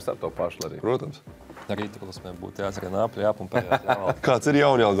 Jonāns treneris ar to pašu arī. Protams. Rītlasmē būtu jāsaka nāpļi, jāpumpējās. Kāds ir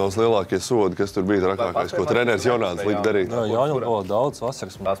Jaunjelgavas lielākie sodi, kas tur bija trakākais, ko treneris Jonāns lika darīt? Jaunjelgava daudz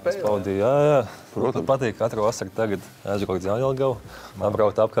vasaras paudīja. Jā. Protams. Patīk katru vasaru tagad aizbraukt uz Jaunjelgavu,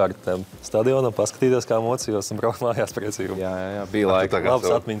 apbraukt apkārt stadionam, paskatīties, kā mocījos un braukt mājās priecīgi. Jā, bija laika.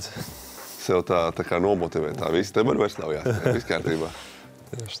 Labs atmiņas. Sev tā kā nomotivē, tā visi te var vairs nav jāspēj, viss kārtībā.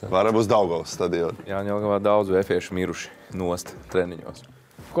 Varam uz Daugavas stadionu. Jaunjelgavā daudz vefiešu miruši nost treniņos.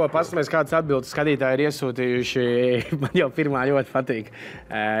 Ko paskatāmies, kādas atbildes skatītāji ir iesūtījuši. Man jau pirmā ļoti patīk.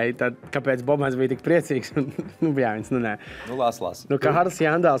 Tad, kāpēc Bobmans bija tik priecīgs? Jā, viņš nē. Lās. Kārlis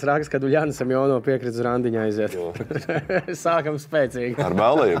Jandāls raksta, ka Uļjanisam Jono piekrita uz randiņu aiziet. Sākam spēcīgi. Ar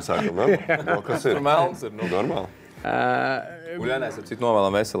melnajiem sākam, ne? Kas ir? Tur melns ir. Normāli. Uļjanais ar citu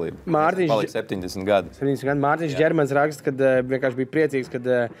novēlam veselību. Palīk 70 gadi. Mārtiņš Ģermans raksta, ka vienkārši bija priecīgs, kad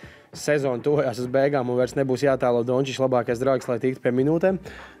sezona tuvojās uz beigām un vairs nebūs jātēlo Dončičs labākais draugs, lai tiktu pie minūtēm.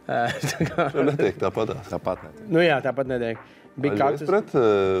 Netiek tāpatās. Tāpat netiek. Tāpat netiek. Aļģis pret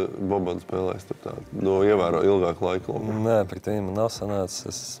Bobanu spēlēs tur tā, ievēro ilgāku laiku. Nē, pret viņam nav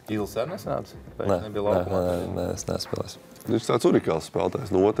sanācis. Ils arī nesanācis? Nē, es nespēlēšu. Viņš tāds unikāls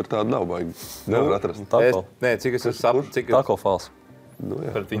spēlētājs. No otra tāda nav baigi. Nevar atrast. Nē, cik es saprotu. Tako fals.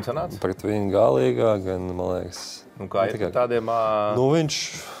 Pret viņu sanāca? Pret viņu galīgā, gan, man liekas... Kā ir tādiem... Viņš...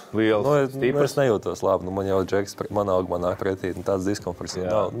 Liels, es nejūtos labi. Man jau Džeks manā augumā nāk pretī. Tāds diskomforts.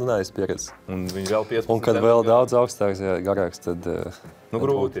 Nav es pieredzi. Un viņi vēl 15. Un kad vēl daudz augstāks, garāks, tad...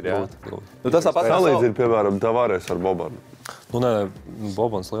 grūti ir, jā. Tas tāpat salīdzina, piemēram, Tavares ar Bobanu. Nē,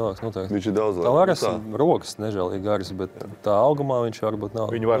 Bobans lielāks noteikti. Viņš ir daudz lielāks. Tavares rokas nežēlīgi garas, bet tā augumā viņš varbūt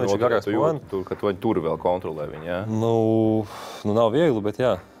nav. Viņi var noturēt, ka tu tur vēl kontrolē viņu, jā? Nav viegli, bet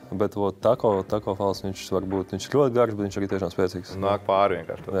jā. Bet tako fals viņš varbūt viņš ļoti garš, bet viņš arī tiešām spēcīgs. Nāk pāri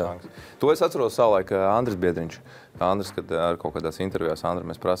vienkārši. To es atceros savulaik Andris Biedriņš. Andris, kad ar kaut kādās intervijās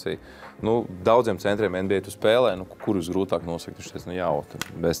mēs prasīja, daudziem centriem NBA tu spēlē, kurus grūtāk nosakt. Viņš teica,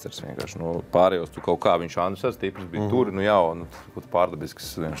 besters vienkārši. Pārējos tu kaut kā viņš Andris ar stiprs bija tur,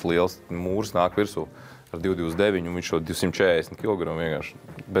 pārdabisks, liels mūrs nāk virsū. ar 229, un viņš šo 240 kg vienkārši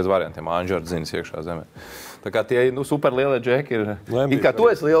bez variantiem Anžēs Zinis iekšā zemē. Tā kā tie super lielie džeki ir. It kā tu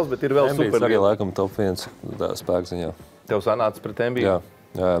esi liels, bet ir vēl super liels. Arī laikam top 1 spēku ziņā. Tev sanāca pret MB? Jā,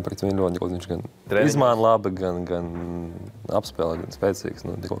 pret viņu ļoti. Viņš gan izmāna labi, gan apspēlē, gan spēcīgs.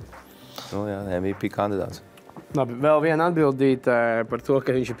 Jā, MVP kandidāts. Labi, vēl viena atbildīta par to,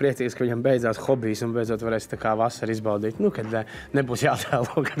 ka viņš ir priecīgs, ka viņam beidzās hobijs un beidzot varēs tā kā vasaru izbaudīt. Kad nebūs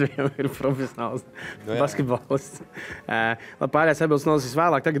jātēlo, kad viņam ir profesionāls basketbolists. Labi, pārējās atbildes nolasīs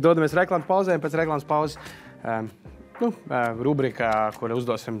vēlāk. Tagad dodamies reklāmas pauzēm. Pēc reklāmas pauzes rubrika, kur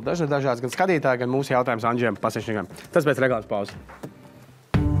uzdosim dažādas gan skatītāji, gan mūsu jautājums Anžejam Pasečņikam. Tas pēc reklāmas pauzes.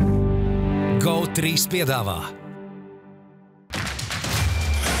 GO3 piedāvā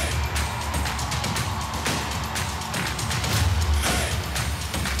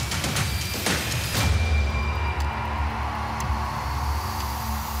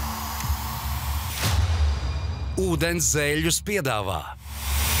Ūdenszeļļus piedāvā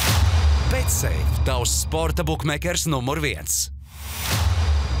Betis, tavs sporta bukmekers numur 1.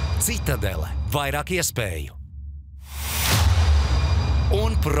 Citadele, vairāk iespēju.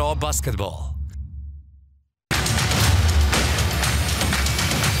 Un pro basketbolu.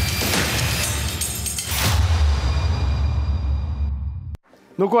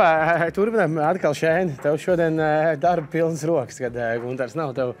 Nu ko, turpinām atkal šeit. Tev šodien darba pilnas rokas, kad Guntars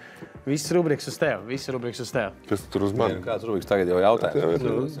nav. Tev viss rubriks uz tev. Kas tur uz mani? Kāds rubriks tagad jau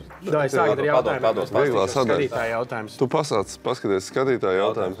jautājums? Dāj, sākt ar jautājumu. Vieglā sadaļa. Skatītāju jautājums. Tu paskaties skatītāju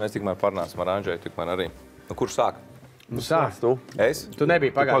jautājumu. Mēs tikmēr parunāsim ar Anžēju, tikmēr arī. Kurš sāk? Sāk. Tu? Es? Tu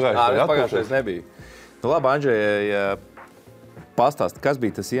nebija pagājušajā. Pagājušajā nebija. Labi, Anžēja, pastāst, kas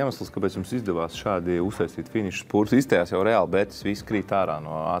bija tas iemesls, kāpēc jums izdevās šādi uztaisīt finišu spurtus? Izstājās jau reāli, Betis viss krīt ārā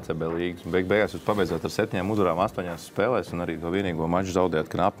no ACB līgas. Beigās jūs pabeidzāt ar 7 uzvarām 8 spēlēs un arī to vienīgo maču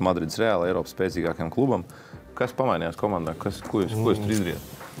zaudējāt knapi Madrides Reāla, Eiropas spēcīgākajam klubam. Kas pamainījās komandā? Ko jūs tur izdarījāt?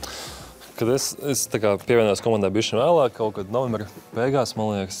 Kad es pievienojos komandai bišķi vēlāk, kaut kad novembra beigās,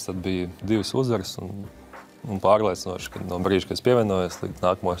 man liekas, tad bija 2 uzvaras un pārliecinoši, ka no brīža, kad es pievienojos, līdz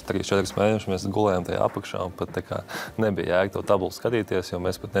nākamos 3-4 mēnešus mēs gulējām tajā apakšā un pat tā kā nebija jēga to tabulu skatīties, jo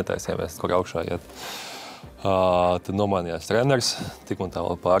mēs pat netaisījāmies, kur augšā iet. Tad nomainījās treneris, tik un tā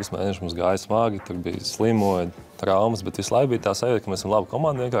vēl pāris mēnešus mums gāja smagi, tur bija slimoja, traumas, bet visu laiku bija tā sajūta, ka mēs esam laba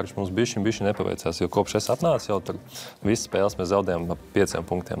komanda, vienkārši mums bišķi nepaveicās, jo kopš es atnācu jau tur visas spēles mēs zaudējām ap 5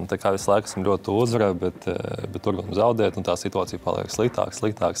 punktiem. Tā kā visu laiku esam ļoti uzvarā, bet turpinām zaudēt un tā situācija paliek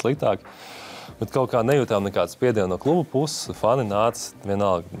sliktāk. Bet kaut kā nejūtām nekādu spiedienu no kluba puses. Fani nāca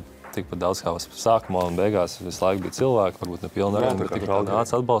vienalga tikpat daudz kā sākumā un beigās visu laiku bija cilvēki, varbūt ne pilna arēna, bet tikpat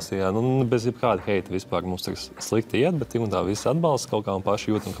nāca atbalstīja. Bez jebkāda heita vispār mums tur slikti iet, bet tik un tā visi atbalsta kaut kā un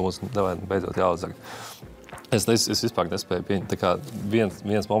paši jūtam, ka mums beidzot jāuzvar. Es vispār nespēju pieņemt. Tā kā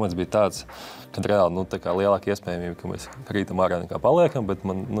viens moments bija tāds, kad reāli lielāka iespējamība, ka mēs krītam ārā nekā paliekam, bet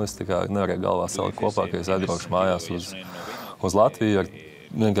es nevarēju galvā salikt kopā, ka es aizbraukšu mājās uz Latviju ar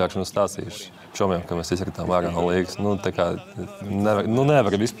vienkārši stāstīšu šomiem, ka mēs izritām ārā no līgas.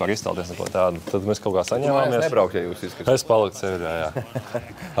 Nevar vispār izstāties neko tādu. Tad mēs kaut kā saņēmāmies. Es nebraucu, ja jūs izskatāt. Es paliku Seviļā, jā.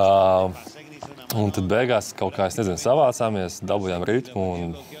 Un tad beigās kaut kā, savācāmies, dabūjām ritmu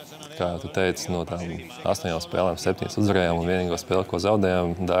un, kā tu teici, no tām 8 spēlēm 7 uzvarējām un vienīgo spēli, ko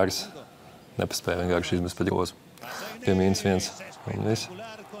zaudējām, Dāris nepaspēja vienkārši izmest pa grozu. Pie -1 un viss.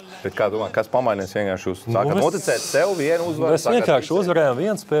 Bet kā domā, kas pamainījās vienkārši jūs sākat noticēt sev vienu uzvaru? Mēs vienkārši uzvarējām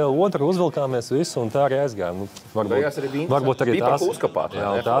vienu spēli, otru uzvilkāmies visu un tā arī aizgājām. Varbūt arī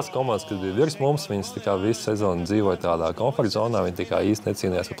tās komandas, kas bija virs mums, viņas visu sezonu dzīvoja tādā komforta zonā, viņi īsti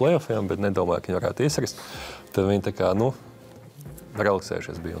necīnījās par play-offiem, bet nedomāja, ka viņi varētu izsarist. Tad viņi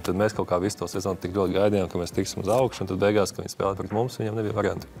relaksējušies bija. Un tad mēs kaut kā visu to sezonu tik ļoti gaidījām, ka mēs tiksim uz augšu, un tad beigās, kad viņi spēlēja pret mums, viņiem nebija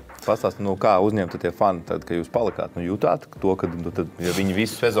varianti. Pastāst, kā uzņemta tie fani, tad, kad jūs palikāt, jūtāt to, ka ja viņi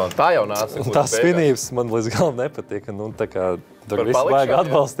visu sezonu tā jau nāca. Tās svinības man līdz galam nepatika. Tur viss vajag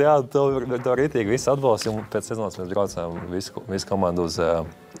atbalstu, jā, to rītīgi viss atbalsts, un pēc sezonas mēs braucām visu komandu uz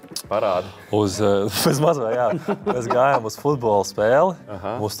parādi. Bez mazā, jā. Mēs gājām uz futbola spēli,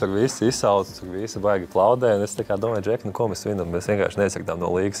 mums tur visi izsauca, tur visi baigi plaudē, un es domāju, Džek, ko mēs svinam, mēs vienkārši neizsargām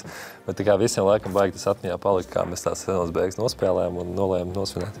no līgas. Bet visiem laikam baigi tas atmiņā palika, kā mēs tās sezonas beigas nospēlējām un nolējām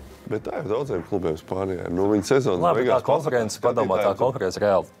nosvinēt. Bet tā jau daudziem klubiem Spānijā. Viņa sezona beigās. Tā konferences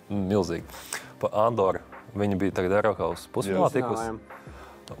reāli milzīga. Pa Andoru. Viņi bija tagad Eiropas pusfinālā tikusi.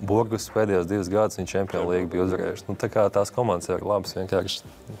 Burgus pēdējos 2 gadus viņa Čempionu līgu bija uzvarējuši. Tā kā tās komandas ir labas vienkārši.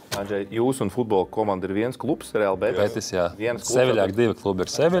 Anžej, jūs un futbola komanda ir viens klubs, Reāli Betis? Betis, jā. Seviļā 2 klubi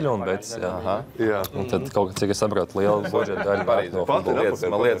ir Seviļa un Betis, jā. Un tad kaut kā, cik es saprotu, liela budžeta arī no futbola.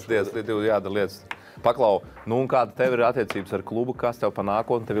 Man lietas jādara lietas. Paklau, un kāda tev ir attiecības ar klubu, kas tev pa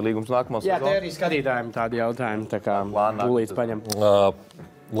nākotni, tev ir līgums nākamā sezonā? Jā, te arī skatītājiem tādi jautājumi, tā kā tūlīt paņem.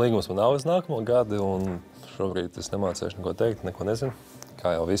 Līgums man nav uz nākamo gadu, un šobrīd es nemācēšu neko teikt, neko nezinu.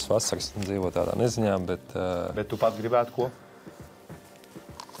 Kā jau visu vasaras dzīvo tādā neziņā, bet... Bet tu pats gribētu ko?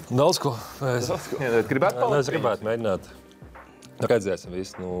 Daudz ko. Es gribētu mēģināt. Redzēsim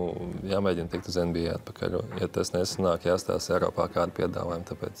visu. Jāmēģina tikt uz NBA atpakaļ. Ja tas nesanāk, jāstāsta Eiropā kādu piedāvājumu.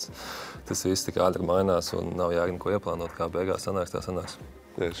 Tāpēc tas viss tik ātri mainās un nav jāgi neko ieplānot. Kā beigās sanāks, tā sanāks.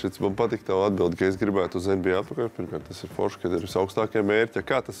 Jā, šis man patīk tavu atbildi, ka es gribētu uz NBA atpakaļ. Pirmkārt, tas ir forši, kad ir visaugstākie mērķi.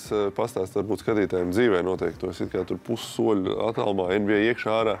 Kā tas pastāst varbūt skatītājiem dzīvē noteikti? Tu esi kā tur pussoļu attālumā NBA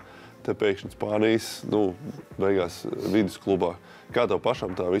iekšā ārā. Te pēkšņi Spānijas, beigās vidusklubā. Kā tev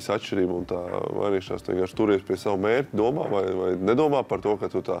pašam tā visa atšķirība un tā vainīšanās? Tu vienkārši turies pie savu mērķi, domā vai nedomā par to, ka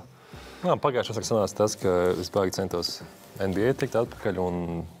tu tā? Pagājušās vasaras sanāca tas, ka es baigi centos NBA tikt atpakaļ un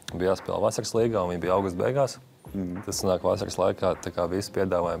bija jāspēlē vasaras līgā un viņa bija augusta beigās. Tas sanāk vasaras laikā, tā kā visi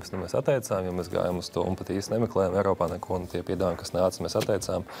piedāvājumus mēs atteicām, jo mēs gājām uz to un pat īsti nemeklējām Eiropā neko, un tie piedāvājumi, kas nāca, mēs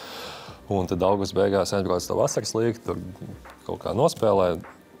atteicām. Un tad augusta beigās aizbraucu to vasaras līgu, tur kaut kā nospēlēju.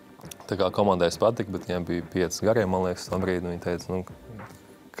 Tā kā komandai es patika, bet viņiem bija 5 garie, man liekas, to brīdi. Viņi teica,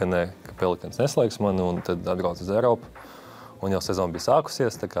 ka Pelikans neslēgs mani, un tad atbraucu uz Eiropu. Un jau sezona bija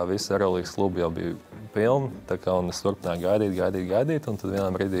sākusies, tā kā visi Eurolīgas klubi jau bija pilni, tā kā un es turpināju gaidīt, un tad vienā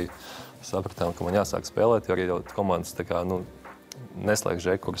brīdī sapratām, ka man jāsāk spēlēt, jo arī jau komandas tā kā, neslēgs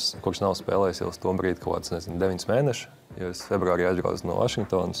Džeku, kurš nav spēlējis jau uz to brīdi kaut kāds, 9 mēneši. Jo es februārī aizbraucu no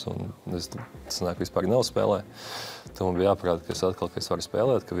Vašingtonas, un es sanāk vispār neuzspēlēju. Tad man bija jāparāda, ka es varu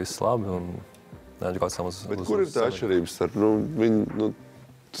spēlēt, ka viss labi, un aizbraucām uz... Bet kur ir tā atšķirības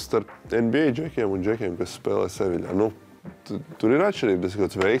starp NBA džekiem un džekiem, kas spēlē Seviļā? Tur ir atšķirība, tas ir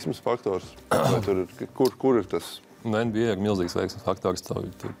kāds veiksmes faktors, vai kur ir tas? NBA ir milzīgs veiksmes faktors, tu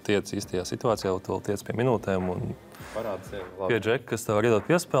tiec īstajā situācijā, tu vēl tiec pie minūtēm, un parāda sevi labi. Pie džeka, kas tev var iedot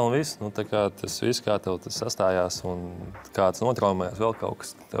piespēli un viss, tā kā tas viss, kā tev tas sastājās un kāds notraumējās, vēl kaut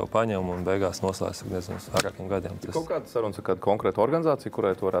kas tev paņem un beigās noslēdz ar vairākiem gadiem. Ir kaut kāda sarunas ar kādu konkrētu organizāciju,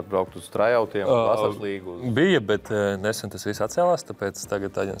 kurai tu varētu braukt uz tryoutiem, vasaras līgu? Bija, bet nesen tas viss atcēlās, tāpēc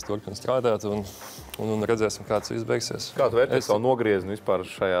tagad aģents turpina strādāt un redzēsim, kā tas viss beigsies. Kā tu vērties savu nogriezni vispār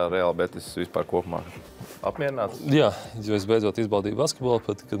šajā Real Betis vispār kopumā? Apmierināts? Jā, jo es beidzot izbaudīju basketbolu,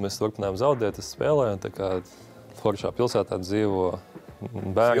 pat kad mēs turpinājām zaudēt, es spēlēju, tā kā foršā pilsētā dzīvo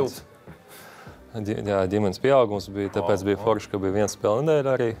bērns. Jā, ģimenes pieaugums bija, tāpēc bija forši, ka bija 1 spēle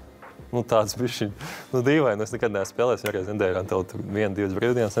nedēļā arī. Tāds bišķiņ, dīvaini, es nekad neesmu spēlējis vienreiz nedēļā, un tev tur 1-2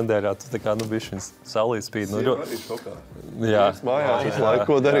 brīvdienas nedēļā, tu tā kā, bišķiņ salīt spīd. Arī šokā. Jā. Mājās visu laiku,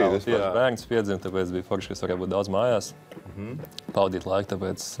 ko darīt? Jā, bērns piedzima, tāpēc bija forši, ka es varēju būt daudz mājās. Paudīt laiku,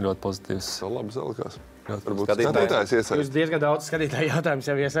 tāpēc ļoti pozitīvs. Tā labi salikās. Varbūt skatītājs iesaist. Jūs diezgan daudz skatītāju jautājumus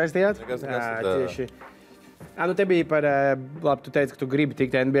jau iesaistījāt. Tieši. Te bija par, labi, tu teici, ka tu gribi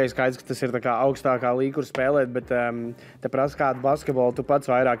tikt NBA, skaidrs, ka tas ir tā kā augstākā līga, kur spēlēt, bet te prasa kādu basketbolu, tu pats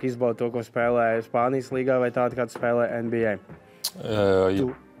vairāk izbaudi to, ko spēlē Spānijas līgā vai tādu, kā tu spēlē NBA?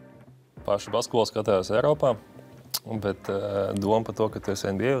 Pašu basketbolu skatījos Eiropā, bet doma par to, ka tu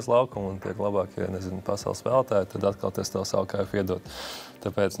esi NBA uz laukuma un tiek labākie, pasaules spēlētāji, tad atkal tas tev savu kaifu iedot.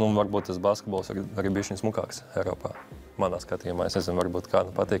 Tāpēc, varbūt tas basketbols arī bišķiņ smukāks Eiropā. Manā skatījumā, es nezinu, varbūt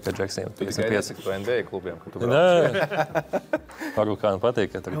kādam patīk, ka Džeksiem... Tu tikai nesaki to NBA klubiem, ka tu brauc. Nē, varbūt kādam patīk,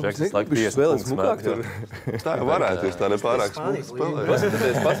 ka tur Džeksis laik 50 punktus mēt. Tā varētu, jūs tā nepārāk smuki spēlēt.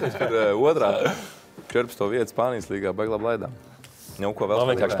 Pasties par otrā 14. vietu Spānijas līgā, baigi labi laidām.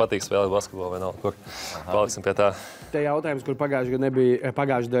 Man vienkārši patīk spēlēt basketbolu vai nav, kur paliksim pie tā. Te jautājums, kur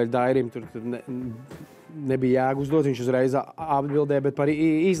pagājuši dēļ Dairim, tur nebija jēga uzdot, viņš uzreiz atbildēja, bet par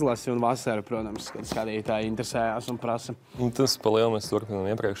izlasi un vasaru, protams, kad skatītāji interesējās un prasa. Tas pa lielu mēs turpinām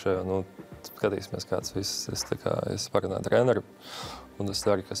iepriekšējā. Skatīsimies, kāds viss. Es parunāju treneru, un es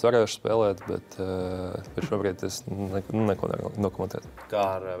ceru, ka es varēšu spēlēt, bet šobrīd es neko nevaru dokumentēt. Kā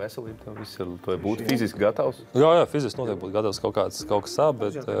ar veselību tev viss ir? Tu būt fiziski gatavs? Jā, fiziski noteikti būt gatavs. Kaut kas sāp,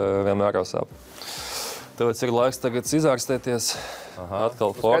 bet vienmēr jau sāp. Tāpēc ir laiks tagad izārstēties.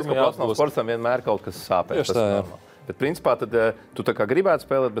 Atkal formā jābūt. Sportam vienmēr kaut kas sāpē. Tieši tā, jā. Bet principā tad tu tā kā gribētu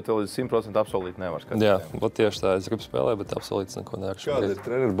spēlēt, bet vēl 100% absolūti nevar skatīties. Jā, tieši tā. Es gribu spēlēt, bet absolūti neko nevaru. Kāda ir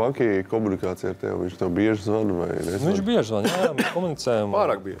treneru banki komunikācija ar tevi? Viņš tev bieži zvana vai nezvana? Viņš bieži zvana, jā, mēs komunicējam.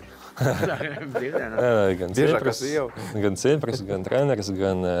 Pārāk bieži. Gan Cipras, gan treneris,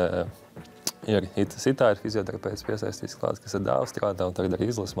 gan ir fizioterapeits piesaistīts klāt, kas ir dāvs strādā un tagad arī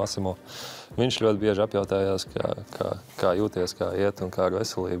izlases Masimo. Viņš ļoti bieži apjautājās, kā jūties, kā iet un kā ar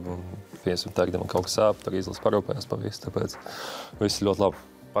veselību. Un tagad man kaut kas sāp, tur izlases parūpējās pa visu, tāpēc viss ir ļoti labi.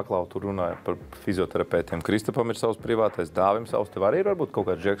 Paklau, tu runāji par fizioterapeitiem. Kristapam ir savs privātais, Dāvim savs. Tev arī ir varbūt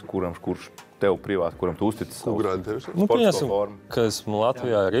kaut kāds džeks, kurš tev privāti, kuram tu uztici savu sportisko formu? Ka esmu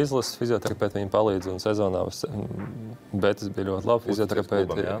Latvijā ar izlases fizioterapeiti, viņi palīdz un sezonā Betis bija ļoti labi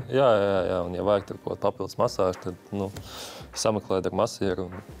fizioterapeiti. Jā, un ja vajag tur kaut papildus masāžu, tad sameklēt ar masieru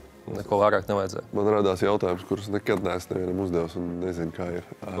un neko vairāk nevajadzēja. Man radās jautājums, kurus nekad neesmu nevienam uzdevis un nezinu, kā ir.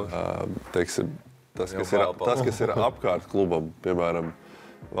 Teiksim, tas, kas ir apkārt klubam, piemēram,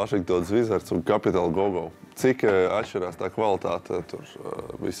 Vašingtonas Wizards un Capital Go-Go. Cik atšķirās tā kvalitāte tur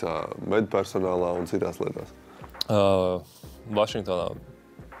visā medpersonālā un citās lietās? Vašingtonā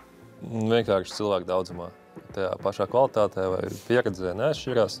vienkārši cilvēku daudzumā. Tajā pašā kvalitātē vai pieredzē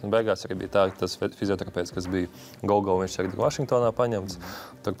neatšķirās. Beigās arī bija tā, ka tas fizioterapeits, kas bija Go-Go, viņš arī Vašingtonā paņemts.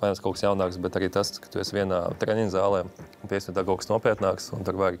 Tur paņemts kaut kas jaunāks, bet arī tas, ka tu esi vienā treniņu zālē un piesniedz kaut kas nopietnāks un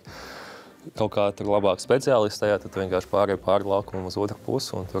tur vajag kaut kā tur labāk speciālisti tajā, tad tu vienkārši pāri laukumu uz otru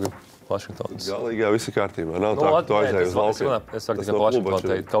pusi un tur Vašingtonas. Galīgā visi kārtībā. Nav tā, ka tu aizēji uz laukiem. Es varu tikai Vašingtonu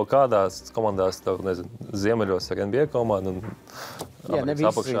teikt. Kaut kādās komandās, ziemeļos ar NBA komandu un ne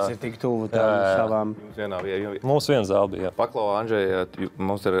visas ir tik tuvu savām. Mums viena zāle bija. Paklau, Anžej,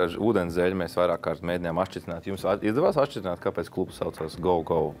 mums ir Ūdenszeļļi, mēs vairāk kārt mēģinājām atšķitināt. Jums izdevās atšķitināt, kāpēc klubs saucās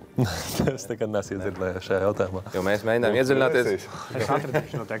Go-Go? Es nekad nesadzirdēju šajā jautājumā. Jo mēs mēģinājām iedziļināties. Es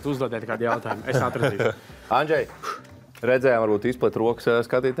atradīšu noteikti, uzdodiet kādu jautājumu. Es atradīšu. Anžej, redzējām, varbūt izplet rokas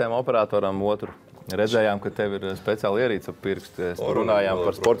skatītājiem operatoram otru. Redzējām, ka tev ir speciāli ierīce ap pirkstu. Runājām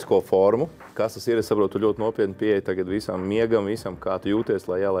par sportisko formu. Kas tas ir? Es saprotu, tu ļoti nopietni pieeji tagad visam miegam, visam, kā tu jūties,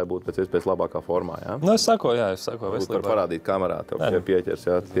 lai būtu pēc iespējas labākā formā. Jā? Es sakoju veselībā. Var parādīt kamerā, tev pieķers.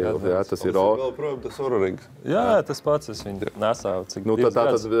 Jā, tas ir vēl, protams, tas ororings. Jā, tas pats. Es viņu nesāvu, cik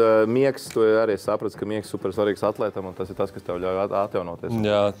tad miegs, tu arī saprati, ka miegs super svarīgs atlētam, un tas ir tas, kas tev ļauj atjaunoties.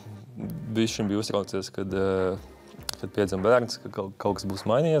 Jā, bišķiņ bija uztraucies, kad piedzim bērns, ka kaut kas būs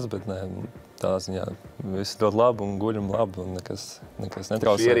mainījies, bet nē, tādā ziņā viss ļoti labi un guļam labi un nekas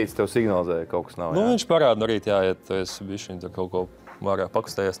netraucē. Šī ierīce tev signalizēja, kaut kas nav, jā? Viņš parāda no rīta, ja tu esi bišķiņ kaut ko vairāk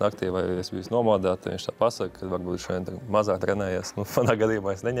pakustējies naktī vai es biju nomodā, tad viņš tā pasaka, ka varbūt šodien mazāk trenējies. Manā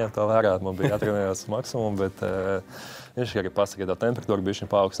gadījumā es neņēmu to vērā, man bija jātrenējās maksimumu, bet viņš arī pasaka, ka tā temperatūra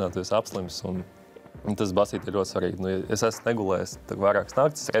bišķiņ paaugstināt, tu esi apslims un tas basīt ir ļoti svarīgi. Es esmu negulējis vairākas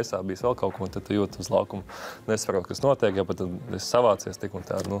naktis, stresā bijis vēl kaut ko, un tad tu jūti uz laukumu nesvarot, kas notiek, ja pat esi savācies tik un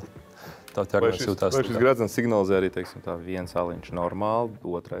tā, tā ķermenis jūtās. Vai šis gradzens signalizē arī, teiksim, tā viens aliņš normāli,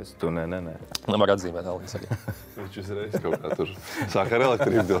 otrais, tu nē. Nevar atzīmēt aliņus arī. Viņš uzreiz kaut kā tur sāk ar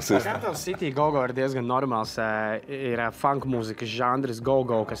elektrību dosies. Capital City Go-Go ir diezgan normāls. Ir funk mūzikas žanris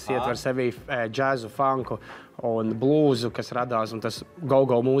Go-Go, kas ietver sevi džēzu, funku un blūzu, kas radās, un tas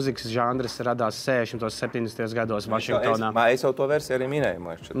Go-Go mūzikas žanris radās 60. 70. gados Vašingtonā. Es jau to versiju arī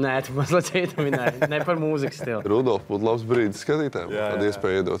minēju. Nē, tu mazliet citu minēji, ne par mūzikas stilu. Rudolf, būtu labs brīdis skatītājiem, kādu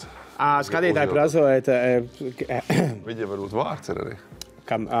iespēju iedot. Skatītāji prasojot... Viņiem varbūt vārds ir arī.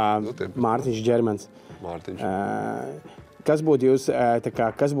 Mārtiņš Džermans. Mārtiņš. Kas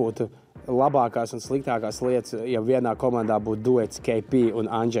būtu labākās un sliktākās lietas, ja vienā komandā būtu duets KP un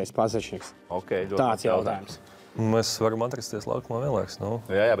Anžejs Pasečņiks? Tāds jautājums. Mēs varam atrasties laukumā vienlaiks.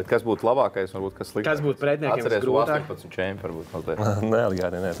 Jā, bet kas būtu labākais, varbūt kas sliktākais? Kas būtu pretniekiem grūtāk? Atceries 18 čēmi, varbūt.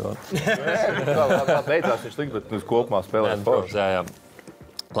 Neatgādini, to. Tā beidzās viņš slikt, bet kopumā spēlēs forši. Jā.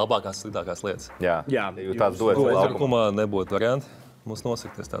 Labākās, sliktākās lietas. Jā. Jo tāds duets laukumā nebūtu varianti mums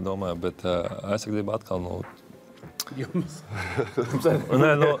nosakt, es tā domāju, bet aizsardzība atkal, Jums?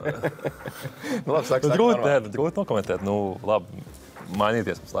 Grūti nokomentēt. Labi,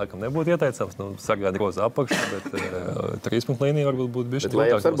 mainīties mums laikam nebūtu ieteicams. Sargāt grozu apakšu, bet 3 līnija varbūt būtu bišķi grūtāk.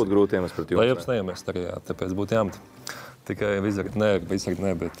 Bet lejaps varbūt grūti iemest pret jums? Lejaps neiemest arī, jā. Tāpēc būtu jāmet. Tikai Wizards ne,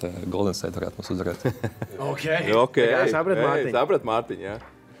 bet Ūdenszeļļi varētu mums uzvarēt. Ok. Saprat Mārtiņ, jā.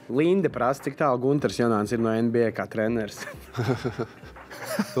 Linde prasa, cik tālu Gunters Jonāns ir no NBA kā treneris.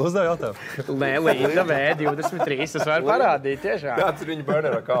 Tu uzdevi jautājumu? Nē, Linda V23, tas var parādīt tiešām. Kāds ir viņa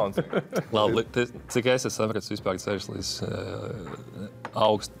burner accounts? Labi, cik es sapratu vispār ceļš līdz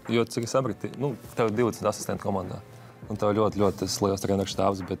augstu, jo cik es sapratu, tev ir 20 asistentu komandā. Un tev ļoti liels treneru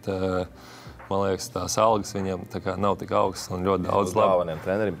štābs, bet man liekas, tās algas viņiem nav tik augstas un ļoti daudz labi. Galveniem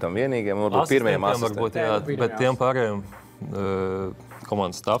treneriem tam vienīgiem, varbūt pirmajiem asistentiem. Bet tiem pārējiem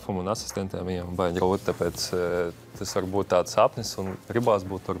komandas stafam un asistentiem viņiem baigi grūti, tāpēc tas var būt tāds sapnis un gribās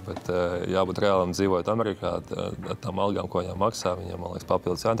būt tur, bet jābūt reālam dzīvojot Amerikā, tām algām, ko viņiem maksā, viņiem, man liekas,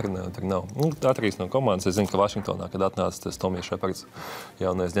 papildus jātrenē, un tur nav. Atkarīgs no komandas. Es zinu, ka Vašingtonā, kad atnāca tas Tomijs Šepards,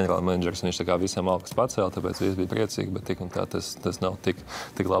 jaunais ģenerāla menedžers, viņš visiem algas pacēla, tāpēc visi bija priecīgi, bet tik un tā tas nav tik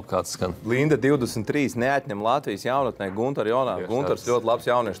labi, kāds skan. Linda 23 neatņem Latvijas jaunatnē Guntaru Jonānu. Guntars ļoti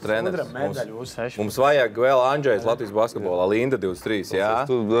labs jauniešu treneris. Mums vajag vēl Anžejs Latvijas basketbolā. Linda 23, jā.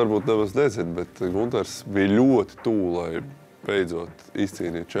 Tu varbūt nemaz nezini, bet Guntars bija ļoti tūl, lai beidzot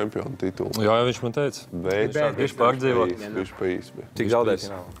izcīnīt čempionu titulu. Jā, viņš man teica. Bet viņš pārdzīvot. Viņš pa īsti. Cik zaudēja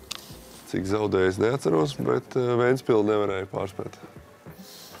finālā? Cik zaudējis, neatceros, bet Ventspili nevarēja pārspēt.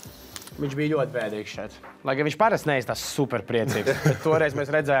 Viņš bija ļoti bēdīgs šeit. Lai gan viņš parasti neizstās super priecīgs, bet toreiz mēs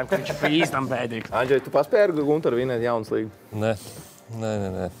redzējām, ka viņš bija īstam bēdīgs. Anžej, tu paspēji ar Guntaru vinēt jaunas līgu? Nē.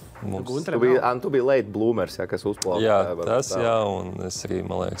 Guntaram Tu biji late bloomers, kas uzplauka. Jā, tas jā, un es arī,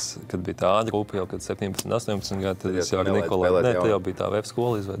 man liekas, kad bija tā grupa jau, kad 17, 18 gadi, tad es jau ar Nikolai, te jau bija tā web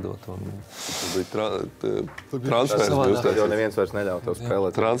skola izveidot. Tas bija transfers bija uztaisīts. Jo neviens vairs neļauj tev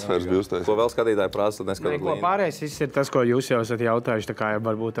spēlēt. Transfers bija uztaisīts. Ko vēl skatītāji prasa, tad neskatot Ko pārējais ir tas, ko jūs jau esat jautājuši, tā kā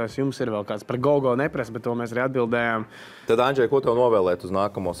varbūt tās jums ir vēl kāds par go neprasa, bet to mēs arī atbildējām. Tad, Anžej, ko tev novēlēt uz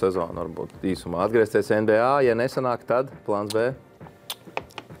nākamo sezonu, varbūt īsumā? Atgriezties NBA, ja nesanāk, tad plāns B?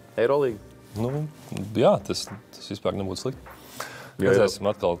 Eirolīga? Jā, tas vispār nebūtu slikti. Redzēsim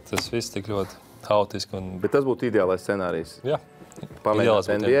atkal, tas viss tik ļoti haotiski. Bet tas būtu ideālais scenārijs. Jā.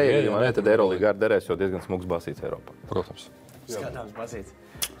 Pamēģināt NBA, ja tad Eirolīga arī derēs, jo diezgan smuks basīts Eiropā. Protams. Skatāms basīts.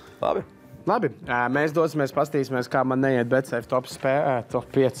 Labi. Mēs dosimies, pastīsimies, kā man neiet Betsafe top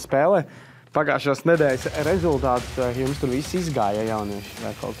 5 spēlē. Pagājušās nedēļas rezultātus jums tur viss izgāja jaunieši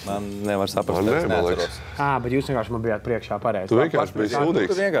vai kaut kas. Man nevar saprast, Man es neatceros. Bet jūs vienkārši man bijāt priekšā pareizi. Tu vienkārši biji Tu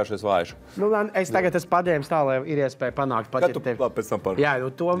sūdīgs. vienkārši esi vājš. Es tagad esmu padējums tā, lai ir iespēja panākt pat, Kad tu pēc tam par... Jā,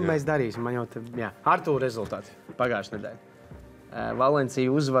 to mēs darīsim. Man jau Artūra rezultāts pagājušā nedēļa.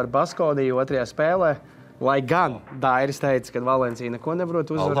 Valencija uzvar Baskoniju otrajā spēlē. Lai gan Dairis teica, ka Valencija neko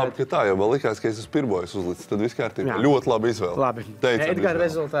nevarot uzvarēt. Labi, ka tā, jo man likās, ka es esmu pirmais uzlicis, tad viss kārtībā. Ļoti labi izvēle. Labi. Edgar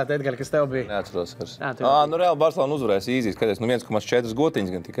rezultāti, kas tev bija? Neatceros vairs. Reāli Barcelona uzvarēs īzīs, skaties, 1,4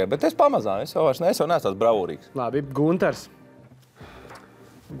 gotiņas gan tikai, bet es pamazām, es jau neesmu tāds bravūrīgs. Labi, Guntars.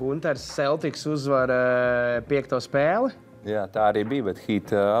 Celtics uzvar 5. spēli. Jā, tā arī bija, bet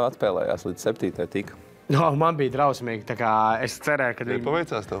Heat atspēlējās līdz 7. tika. Man bija drausmīgi, tā kā es cerēju, ka viņi...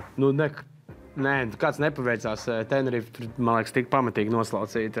 Paveicās tev? Nē, kāds nepaveicās. Tenerife, man liekas, tik pamatīgi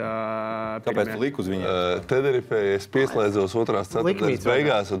noslaucīt. Kāpēc tu liki uz viņiem? Tenerife, es pieslēdzos otrās ceturtdienas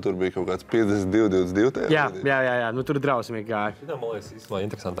beigās, un tur bija kaut kāds 52-22. Jā, tur drausmīgi gāja. Šitā, man liekas, īstenībā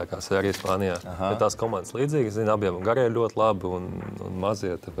interesantākā sērija Spānijā. Ja tās komandas līdzīgas, abiem garie ļoti labi un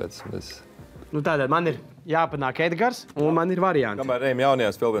mazie, tāpēc mēs... Tātad man ir jāpanāk Edgars, un man ir varianti. Kamēr ejam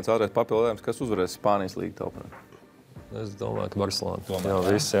jaunajās, vēl viens ātrais papildinājums, kas uzvarēs Spānijas līgu tavuprāt? Es domāju, ka Barcelona. Jā,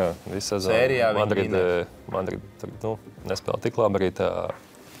 viss sezona. Sērijā Madrid nespēlē tik labi. Arī tā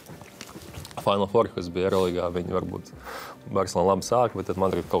Final Four, kas bija Eirolīgā, viņi varbūt Barcelona labi sāka, bet tad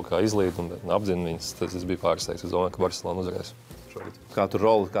Madrid kaut kā izlīd un apzina viņus. Tas bija pārsteigts. Es domāju, ka Barcelona uzvarēs. Kā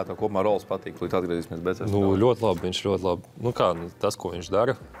tev kopumā roles patīk, līdz atgriezīsimies Betis? Ļoti labi, viņš ļoti labi. Tas, ko viņš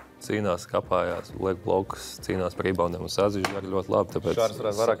dara, cīnās, kapājās, liek blokus, cīnās par reboundiem un sazīšu dara ļoti labi. Tāpēc Šāds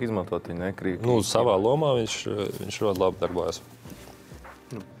varētu vairāk izmantot viņu, nekrīt. Savā lomā viņš ļoti labi darbojas.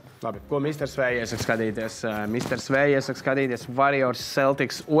 Labi, ko Mr. Svēja iesaka skatīties? Mr. Svēja iesaka skatīties Warriors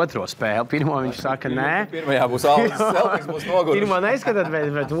Celtics otro spēli. Pirmo viņš saka, nē. Pirmajā būs Alvis, Celtics būs noguris. Pirmo neskatāt,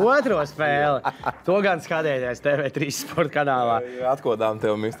 bet otro spēli. To gan skatieties TV3 sporta kanālā. Atkodām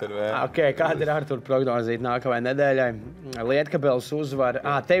tev, Mr. V. Kāda ir Artur prognozīt nākamajai nedēļai? Lietkabels uzvar.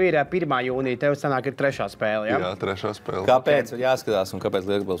 Tev ir 1. jūnija, tev sanāk ir 3. spēle, jā? Jā, 3. spēle. Kāpēc jāskatās un kāpēc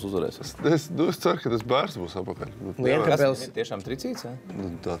Lietkabels uzvarēs? Es ceru, ka tas bērns būs apakaļ. Lietkabels tiešām tricīts,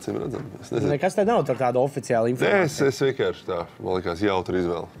 tāds ir redzams. Nekas te nav tāda oficiāla informācija. Es vienkārši tā, man likās, jautru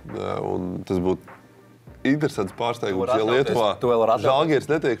izvēli. Un tas būtu interesants pārsteigums, ja Lietuvā Žalgiris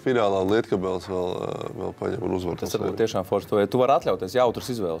netiek finālā un Lietkabels vēl paņem un uzvar. Tas varbūt tiešām forši. Tu vari atļauties jautras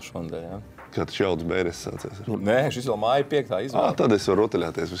izvēles šodien, jā? Kā tas jautrs mēnesis sācies? Nē, šis vēl māja 5. izvēle. Tad es varu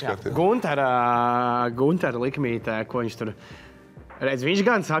rotaļāties viss kārtībā. Guntara likmītē, ko viņš tur... Redz, viņš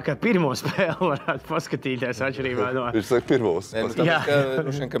gan saka, ka pirmo spēli varētu paskatīties atšķirībā no... Viņš saka pirmos.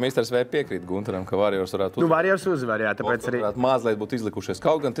 Ka Mr. V piekrīt Guntaram, ka Warriors varētu uzvar. Warriors uzvar, jā, tāpēc arī... Mazliet būtu izlikušies.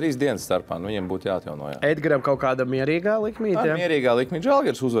 Kaut gan 3 dienas starpā, viņiem būtu jāatjaunojā. Edgaram kaut kāda mierīgā likmīte, jā? Mierīgā likmīte.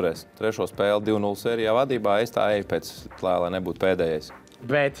 Žalgiris uzvarēs. 3. spēli 2-0 sērijā vadībā. Es tā eju pēc lai nebūtu pēdējais.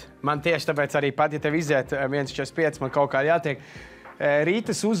 Bet man tieši tāpēc arī pat, ja tev iziet 1-45, man kaut kā jātiek.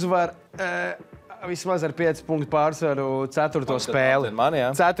 Rītas uzvar... Vismaz ar 5 punktu pārsvaru 4. spēli. Mani, jā?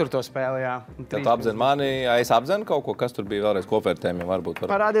 4. spēli, jā. Tad apzina mani, es apzinu kaut ko, kas tur bija vēlreiz kopvērtējumi, varbūt.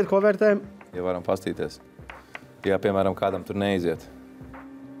 Parādiet kopvērtējumu. Ja varam pastīties. Ja, piemēram, kādam tur neiziet.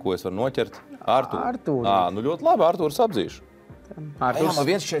 Ko es varu noķert? Artūru. Ļoti labi, Artūrs apzīšu. Jā, man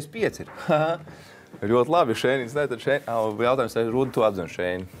 1,45 ir. Ļoti labi, Šēnins. Jautājums, Rūdi, tu apzini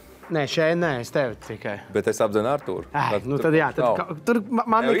Šēni? Nē, šeit nē, es tevi tikai. Bet es apzinu Artūru. Tad jā, tur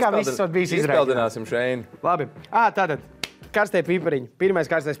man nekā viss var bijis izrādīt. Izpildināsim Šēni. Labi. Tātad Karstie pipariņi. Pirmais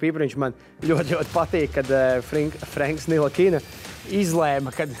karstais pipariņš man ļoti patīk, kad Franks Nilakina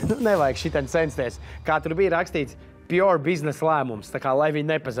izlēma, ka nevajag šitam censties. Kā tur bija rakstīts, pure business lēmums, tā kā lai viņi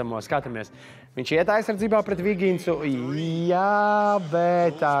nepazemo, skatāmies. Viņš iet aizsardzībā pret Viginsu, jā,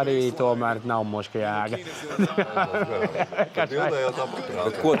 bet arī tomēr nav moška jēga.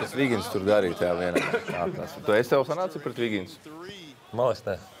 Bet ko tas Vigins tur darīja tajā vienā? Tu esi tev sanācis pret Viginsu? Malēs,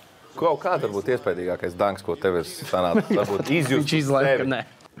 ne. Kāda varbūt iespējīgākais danks, ko tev ir sanācis? Varbūt izjust Viņš izlēma, ka ne.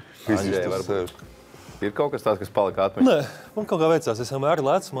 Anžēj, varbūt. Ir kaut kas tāds, kas palika atmiņā? Nē, man kaut kā veicās. Es vienmēr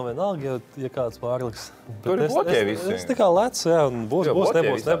lecu, man vienalga, ja kāds pārliks. Tur ir bloķē visi. Es tā kā lecu, jā, un būs,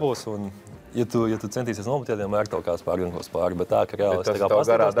 nebūs. Un, ja tu centīsies nomutēt, vienmēr kaut kāds pārgankos pāri. Bet tā, ka reāli es tā kā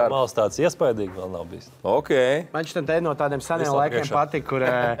paskatās, tā malas tāds iespaidīgi vēl nav bijis. Man šitam te no tādiem seniem laikiem patika, kur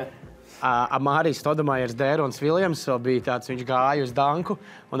Amārijs Stoudemajers, Dērons Viljams vēl bija tāds, viņš gāja uz danku,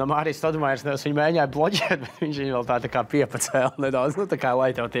 un Amārijs Stoudemajers viņu mēģināja bloķēt, bet viņš viņu vēl tā kā piepacēla nedaudz, tā kā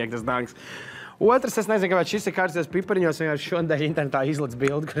lai tev tiek tas danks. Otrs, es nezinu, kāpēc šis ir karsties pipariņos, vienkārši šodien internetā izlaiž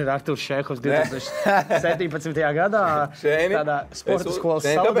bildi, kur ir Arturs Šēhovs 2017. gadā tādā sporta skolas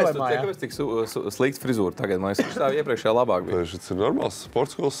saldojumā. Kāpēc tik slikts frizūra tagad? Man liekas, tā iepriekšējā labāk bija. Tas ir normāls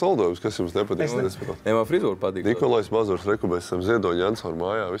sporta skolas saldojums, kas jums nepatīk. Ne, man frizūra patīk. Nikolais Mazurs rekubēs esam Ziedoņa Jansona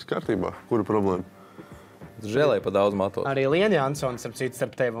mājā. Viss kārtībā. Kura problēma? Žēlēja pa daudz matot. Arī Liena Jansons,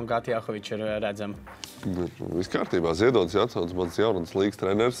 starp tevi un Gati Jahoviču ir redzama. Viss kārtībā. Ziedonis Jansons, mans jaunas līgas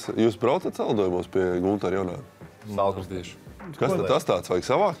treneris. Jūs braucat saldojumos pie Guntara Jonāna? Salkrustīši. Kas tad tas tāds? Vajag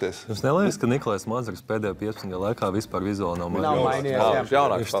savākties? Jums neliekas, ka Nikolais Mazurs pēdējo 15 gadu laikā vispār vizuāli nav mainījies.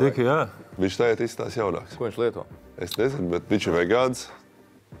 Jaunāks Viņš tika, jā. Viņš tagad izstās jaunāks. Ko viņš lieto? Es nezinu, bet viņš ir vegāns.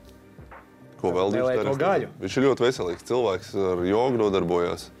 Ko vēl viņš dara? Viņš ir ļoti veselīgs cilvēks, ar jogu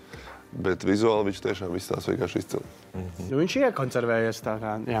nodarbojās. Bet vizuāli viņš tiešām izstās vienkārši izcili. Viņš iekonservējies tā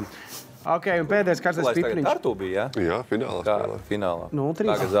kā, jā. Ok, un pēdējais karstais pipariņš. Tartu bija, jā? Jā, finālā spēlē. Finālā. 0-3.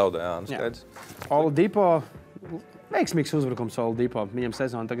 Tagad zaudē, jā, skaidrs. Oladipo, veiksmīgs uzbrukums Oladipo. Viņam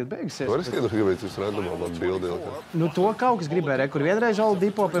sezona tagad beigsies. Var es iedru, kāpēc jūs redzamā man bildi ilgā? Nu to kaut kas gribēja, kur vienreiz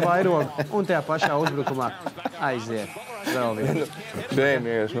Oladipo pie vairoga un tajā pašā uzbrukumā aiziet. Vēl vienu.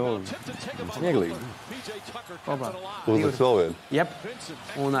 Smieglīgi. Uzliks vēl vienu. Jep,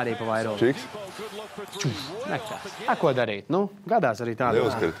 un arī pa vairogu. Čiks? Nekās. Ko darīt? Nu, gadās arī tādu.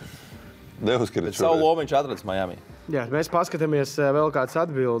 Neuzskarit Savu lomu viņš atrads Miami. Jā, mēs paskatāmies vēl kāds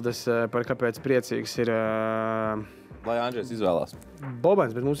atbildes, par kāpēc priecīgs ir Lai Anžejs izvēlās.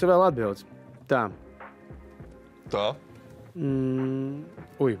 Bobans, bet mums ir vēl atbildes. Tā.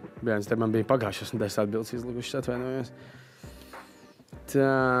 Viens te man bija pagājušas un 10 atbildes izlikušas, atvainojos. Tā.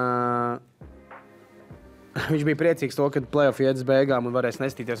 Viņš bija priecīgs to, ka play-off iet uz beigām un varēs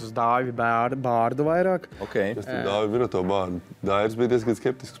nestīties uz Dāvi Bārdu vairāk. Okay. Es tam Dāvi Virato Bārdu. Dāvis bija diezgan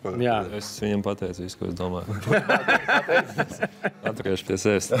skeptisks. Jā. Es viņam pateicu visu, ko es domāju. Atturēšu pie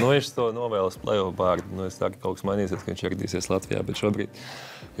sevis. Nu, viņš to novēlas play-off Bārdu. Nu, es tā, ka kaut kas mainīsies, ka viņš ieradīsies Latvijā, bet šobrīd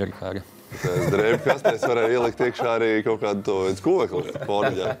ir kāri. Es drēbu kastēs varēju ielikt iekšā arī kaut kādu to skuvekli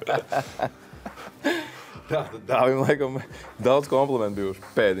porģā. Dāvim, laikam, daudz komplimentu bijuši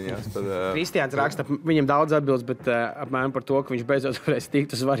pēdiņās. Kristiāns raksta, viņam daudz atbildes, bet apmēram par to, ka viņš beidzot varēs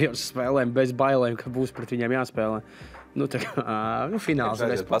tikt uz varjos spēlēm bez bailēm, ka būs pret viņiem jāspēlē. Nu, tā kā, fināls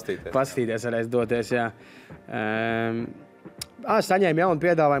varēs pastīties, varēs doties, jā. Saņēma jaunu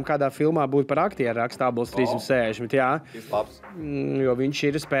piedāvājumu kādā filmā būt par aktieru, raksta Abuls 360, jā. Jo viņš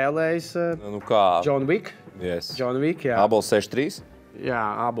ir spēlējis John Wick. Yes. John Wick, jā. Abuls 63. Jā,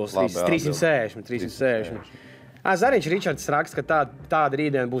 Abuls 360. Zariņš Ričards raksta, ka tāda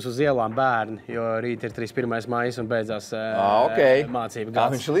rītdien būs uz ielām bērni, jo rīt ir 31. maijs un beidzās mācību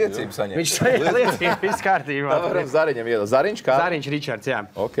gads. Viņš liecību saņem. Viņš saņem liecību, viss kārtībā. Tā varam Zariņam iedot. Zariņš kā? Zariņš Ričards, jā.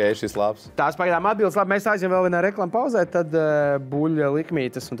 Ok, šis labs. Tās pagaidām atbildes. Labi, mēs aizjām vēl vienā reklāmu pauzē, tad buļļa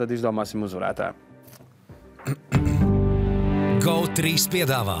likmītes un tad izdomāsim uzvarētāju. GO3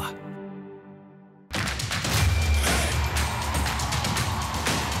 piedāvā.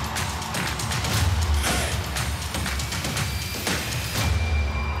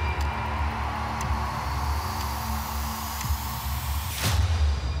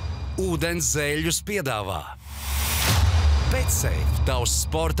 Ūdenszeļļus piedāvā. Betis, tavs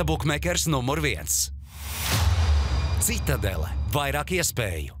sporta bukmekers numur 1. Citadele, vairāk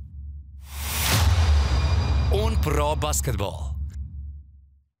iespēju. Un pro basketbolu.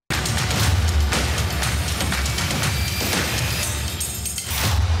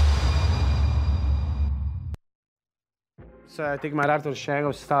 Tikmēr Arturs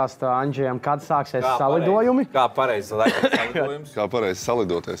Šēgovs stāsta Anžejam, kad sāksies salidojumi. Kā pareizi salidojums? Kā pareizi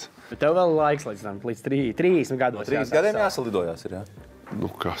salidoties? Bet tev vēl laiks līdz 30 gados. 3 gadiem jāsalidojās ir, jā?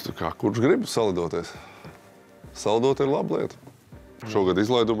 Nu, kurš grib salidoties? saldot ir laba lieta. Šogad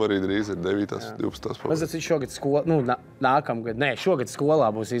izlaiduma arī drīz ir 9. 12. Man tas ir šogad skolā, nākamgad. Nē, šogad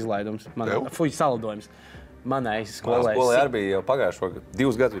skolā būs izlaidums. Saldojums. Manai skolai. Skolai arī bija jau pagājušo gadu.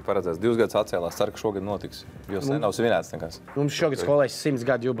 2 gadus bija paredzēts, 2 gadus atcēlās. Ceru, ka šogad notiks, jo sen nav svinēts nekas. Mums šogad skolai 100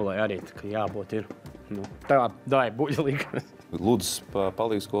 gadu jubileja arī, tā kā jābūt ir. Tā buļļa līga. Lūdzu,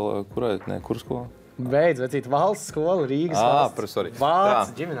 palīdz skolā, kur skola? Beidz, vecīt, valsts skola, Rīgas valsts. Profesori.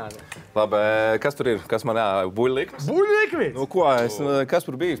 Valsts ģimināze. Labi, kas tur ir? Kas man buļļiknis? Buļļiknis! Kas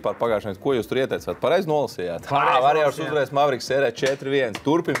tur bija vispār pagājušajā? Ko jūs tur ieteicāt? Pareizi nolasījāt? Varējuši uzvarēs Mavericks sērē 4-1.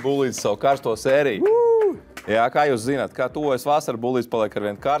 Turpin buļļīdz savu karsto sēriju. Jā, kā jūs zināt, kā tuvojas vasara, buļļīdz paliek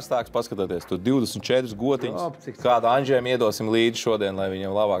arvien karstāks. Paskatieties, tur 24 gotiņas. Kādu Anžējam iedosim līdzi šodien, lai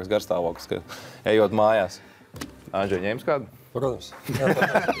viņam labāks garstāvoklis, ejot mājās. Anžēj, ņems kādu? Protams.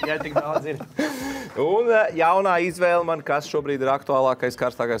 Jā, tik daudz ir. Un jaunā izvēle man, kas šobrīd ir aktuālākais,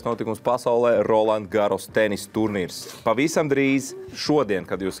 karstākais notikums pasaulē, Roland Garros tenis turnīrs. Pavisam drīz šodien,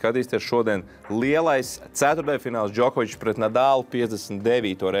 kad jūs skatīsieties šodien, lielais ceturtdaļfināls Džokovičs pret Nadalu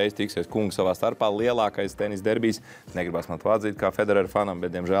 59. reizi tiksies kungu savā starpā. Lielākais tenis derbijs. Negribas man to atzīt kā Federera fanam,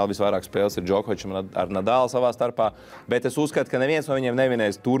 bet, diemžēl, visvairāk spēles ir Džokovičam ar Nadalu savā starpā. Bet es uzskatu, ka neviens no viņiem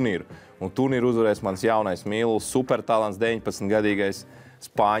nevinēs turnīru. Un turnīru uzvarēs mans jaunais mīlulis, supertalants, 19-gadīgais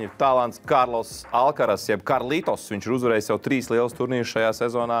spāņu talants Karlos Alkaras, jeb Karlitos. Viņš ir uzvarējis jau 3 lielus turnīrus šajā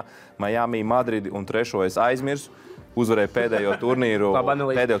sezonā. Miami, Madridi un 3. es aizmirsu. Uzvarēja pēdējo turnīru.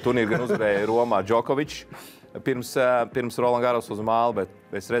 Pēdējo turnīru gan uzvarēja Romā Džokovičs pirms Roland Garros uz māla, bet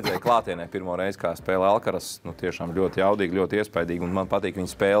es redzēju klātienē pirmo reizi, kā spēlē Alkaras. Tiešām ļoti jaudīgi, ļoti iespaidīgi, un man patīk viņa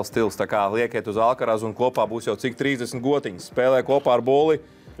spēles stils. Tā kā liekiet uz Alkaras, un kopā būs jau cik 30 gotiņas. Spēlē kopā ar Boli.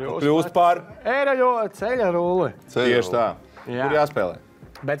 Kļūst par ceļa rulli. Tieši tā. Jā. Kur jāspēlē?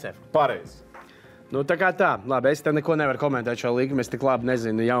 Becef. Pareizi. Tā kā tā. Labi, es te neko nevaru komentēt šo līgu. Es tik labi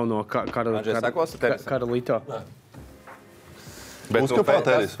nezinu jauno Anžejs sekos ar tenis? Karolito. Bet Uzkāpā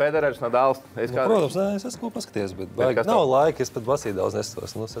tenis? Federers, Nadals. Protams, es esmu paskaties, bet nav laika. Es pat basīt daudz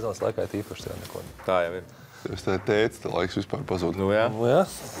nestos. Sezonas laikā ir īpaši tā neko. Tā jau ir. Es te teicu, ka laiks vispār pazūd. Jā.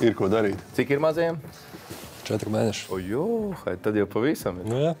 Ir ko darīt. Cik ir mazajiem? 4 mēneši. Tad jau pavisam ir.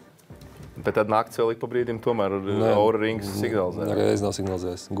 Jā. Bet tad nakts vēl ik pa brīdim tomēr Aura rings signalizē. Reiz nav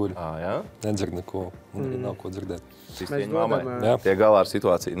signalizējis. Guļ. Jā? Nedzird neko. Nav ko dzirdēt. Sistieņu mammai. Tie galā ar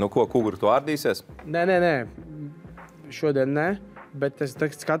situāciju. Ko, Kuguru, tu ārdīsies? Nē. Šodien ne. Bet es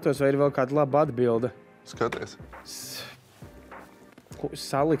skatos, vai ir vēl kāda laba atbilde. Skaties.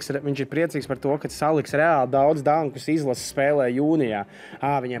 Viņš ir priecīgs par to, ka Saliks reāli daudz dankus izlases spēlē jūnijā.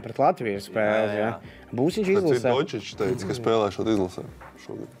 Viņiem pret Latvijas spēles. Jā. Būs viņš izlasē? Dočičs teica, ka spēlēšot izlasē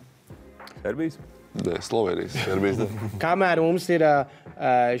šogad. Serbijas? Nē, Slovenijas. Serbijas. Kamēr mums ir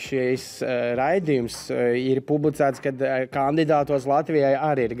šīs raidījums, ir publicēts, ka kandidātos Latvijai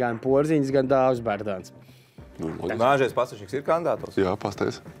arī ir gan Porziņš, gan Dāvs Berdāns. Anžejs Pasečņiks ir kandidātos? Jā,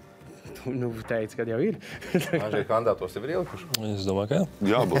 pastāstīja. Teica, ka jau ir. Anžejs kandidātos jau ir ielikuši? Es domāju, ka jā.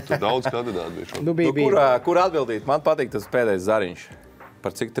 Jā, bet daudz kandidātu bija šodien. Kur atbildīt? Man patīk tas pēdējais zariņš.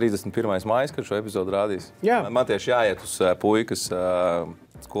 Par cik 31. mājas, kad šo epizodu rādīs? Jā. Man tieši jāiet uz puikas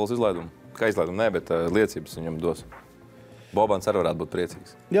skolas izlaidumu. Kā izlaidumu? Nē, bet liecības viņam dos. Bobans arī varētu būt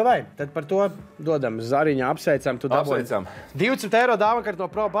priecīgs. Jā, vai? Tad par to dodam zariņu, apsveicam. Apsveicam. 200 eiro dāvakart no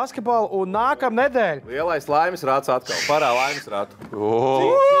Pro basketbola un nākam nedēļ. Lielais laimes rāds atkal. Parā laimes rādu.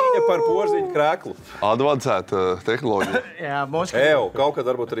 Cīņa par Porziņu krēklu. Advancēta tehnoloģija. Jā, kaut kad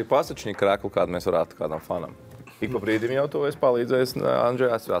varbūt arī Pasečņika krēklu, kādu mēs varētu kādam fanam. Ik pa brīdim jau to es palīdzēju.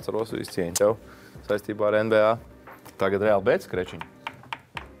 Anžejs, es atceros visu cieņu tev saistībā ar NBA. Tagad reāli Betis krečiņu.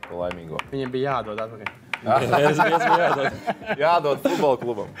 Laimīgo. Viņiem bija jādod atpakaļ. Jādod futbola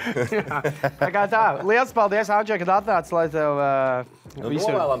klubam. Tā kā tā. Liels paldies, Anžej, kad atnāc, lai tev visur...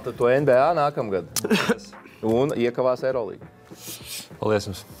 Novēlam tad to NBA nākamgad. Un iekavās Eirolīga. Paldies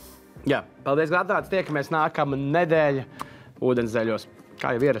jums. Jā, paldies, ka atnāc. Tiekamies nākamā nedēļa Ūdenszeļļos.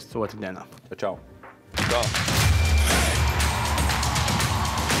 Kā jau ierasts otrdienā. Čau.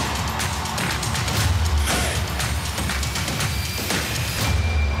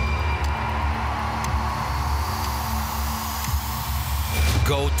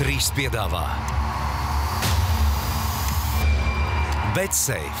 GO3 piedāvā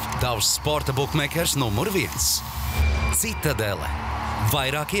BetSafe, tavs sporta bookmakers numur 1. Citadele,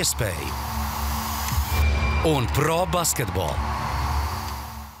 vairāk iespēju. Un Pro basketbolu.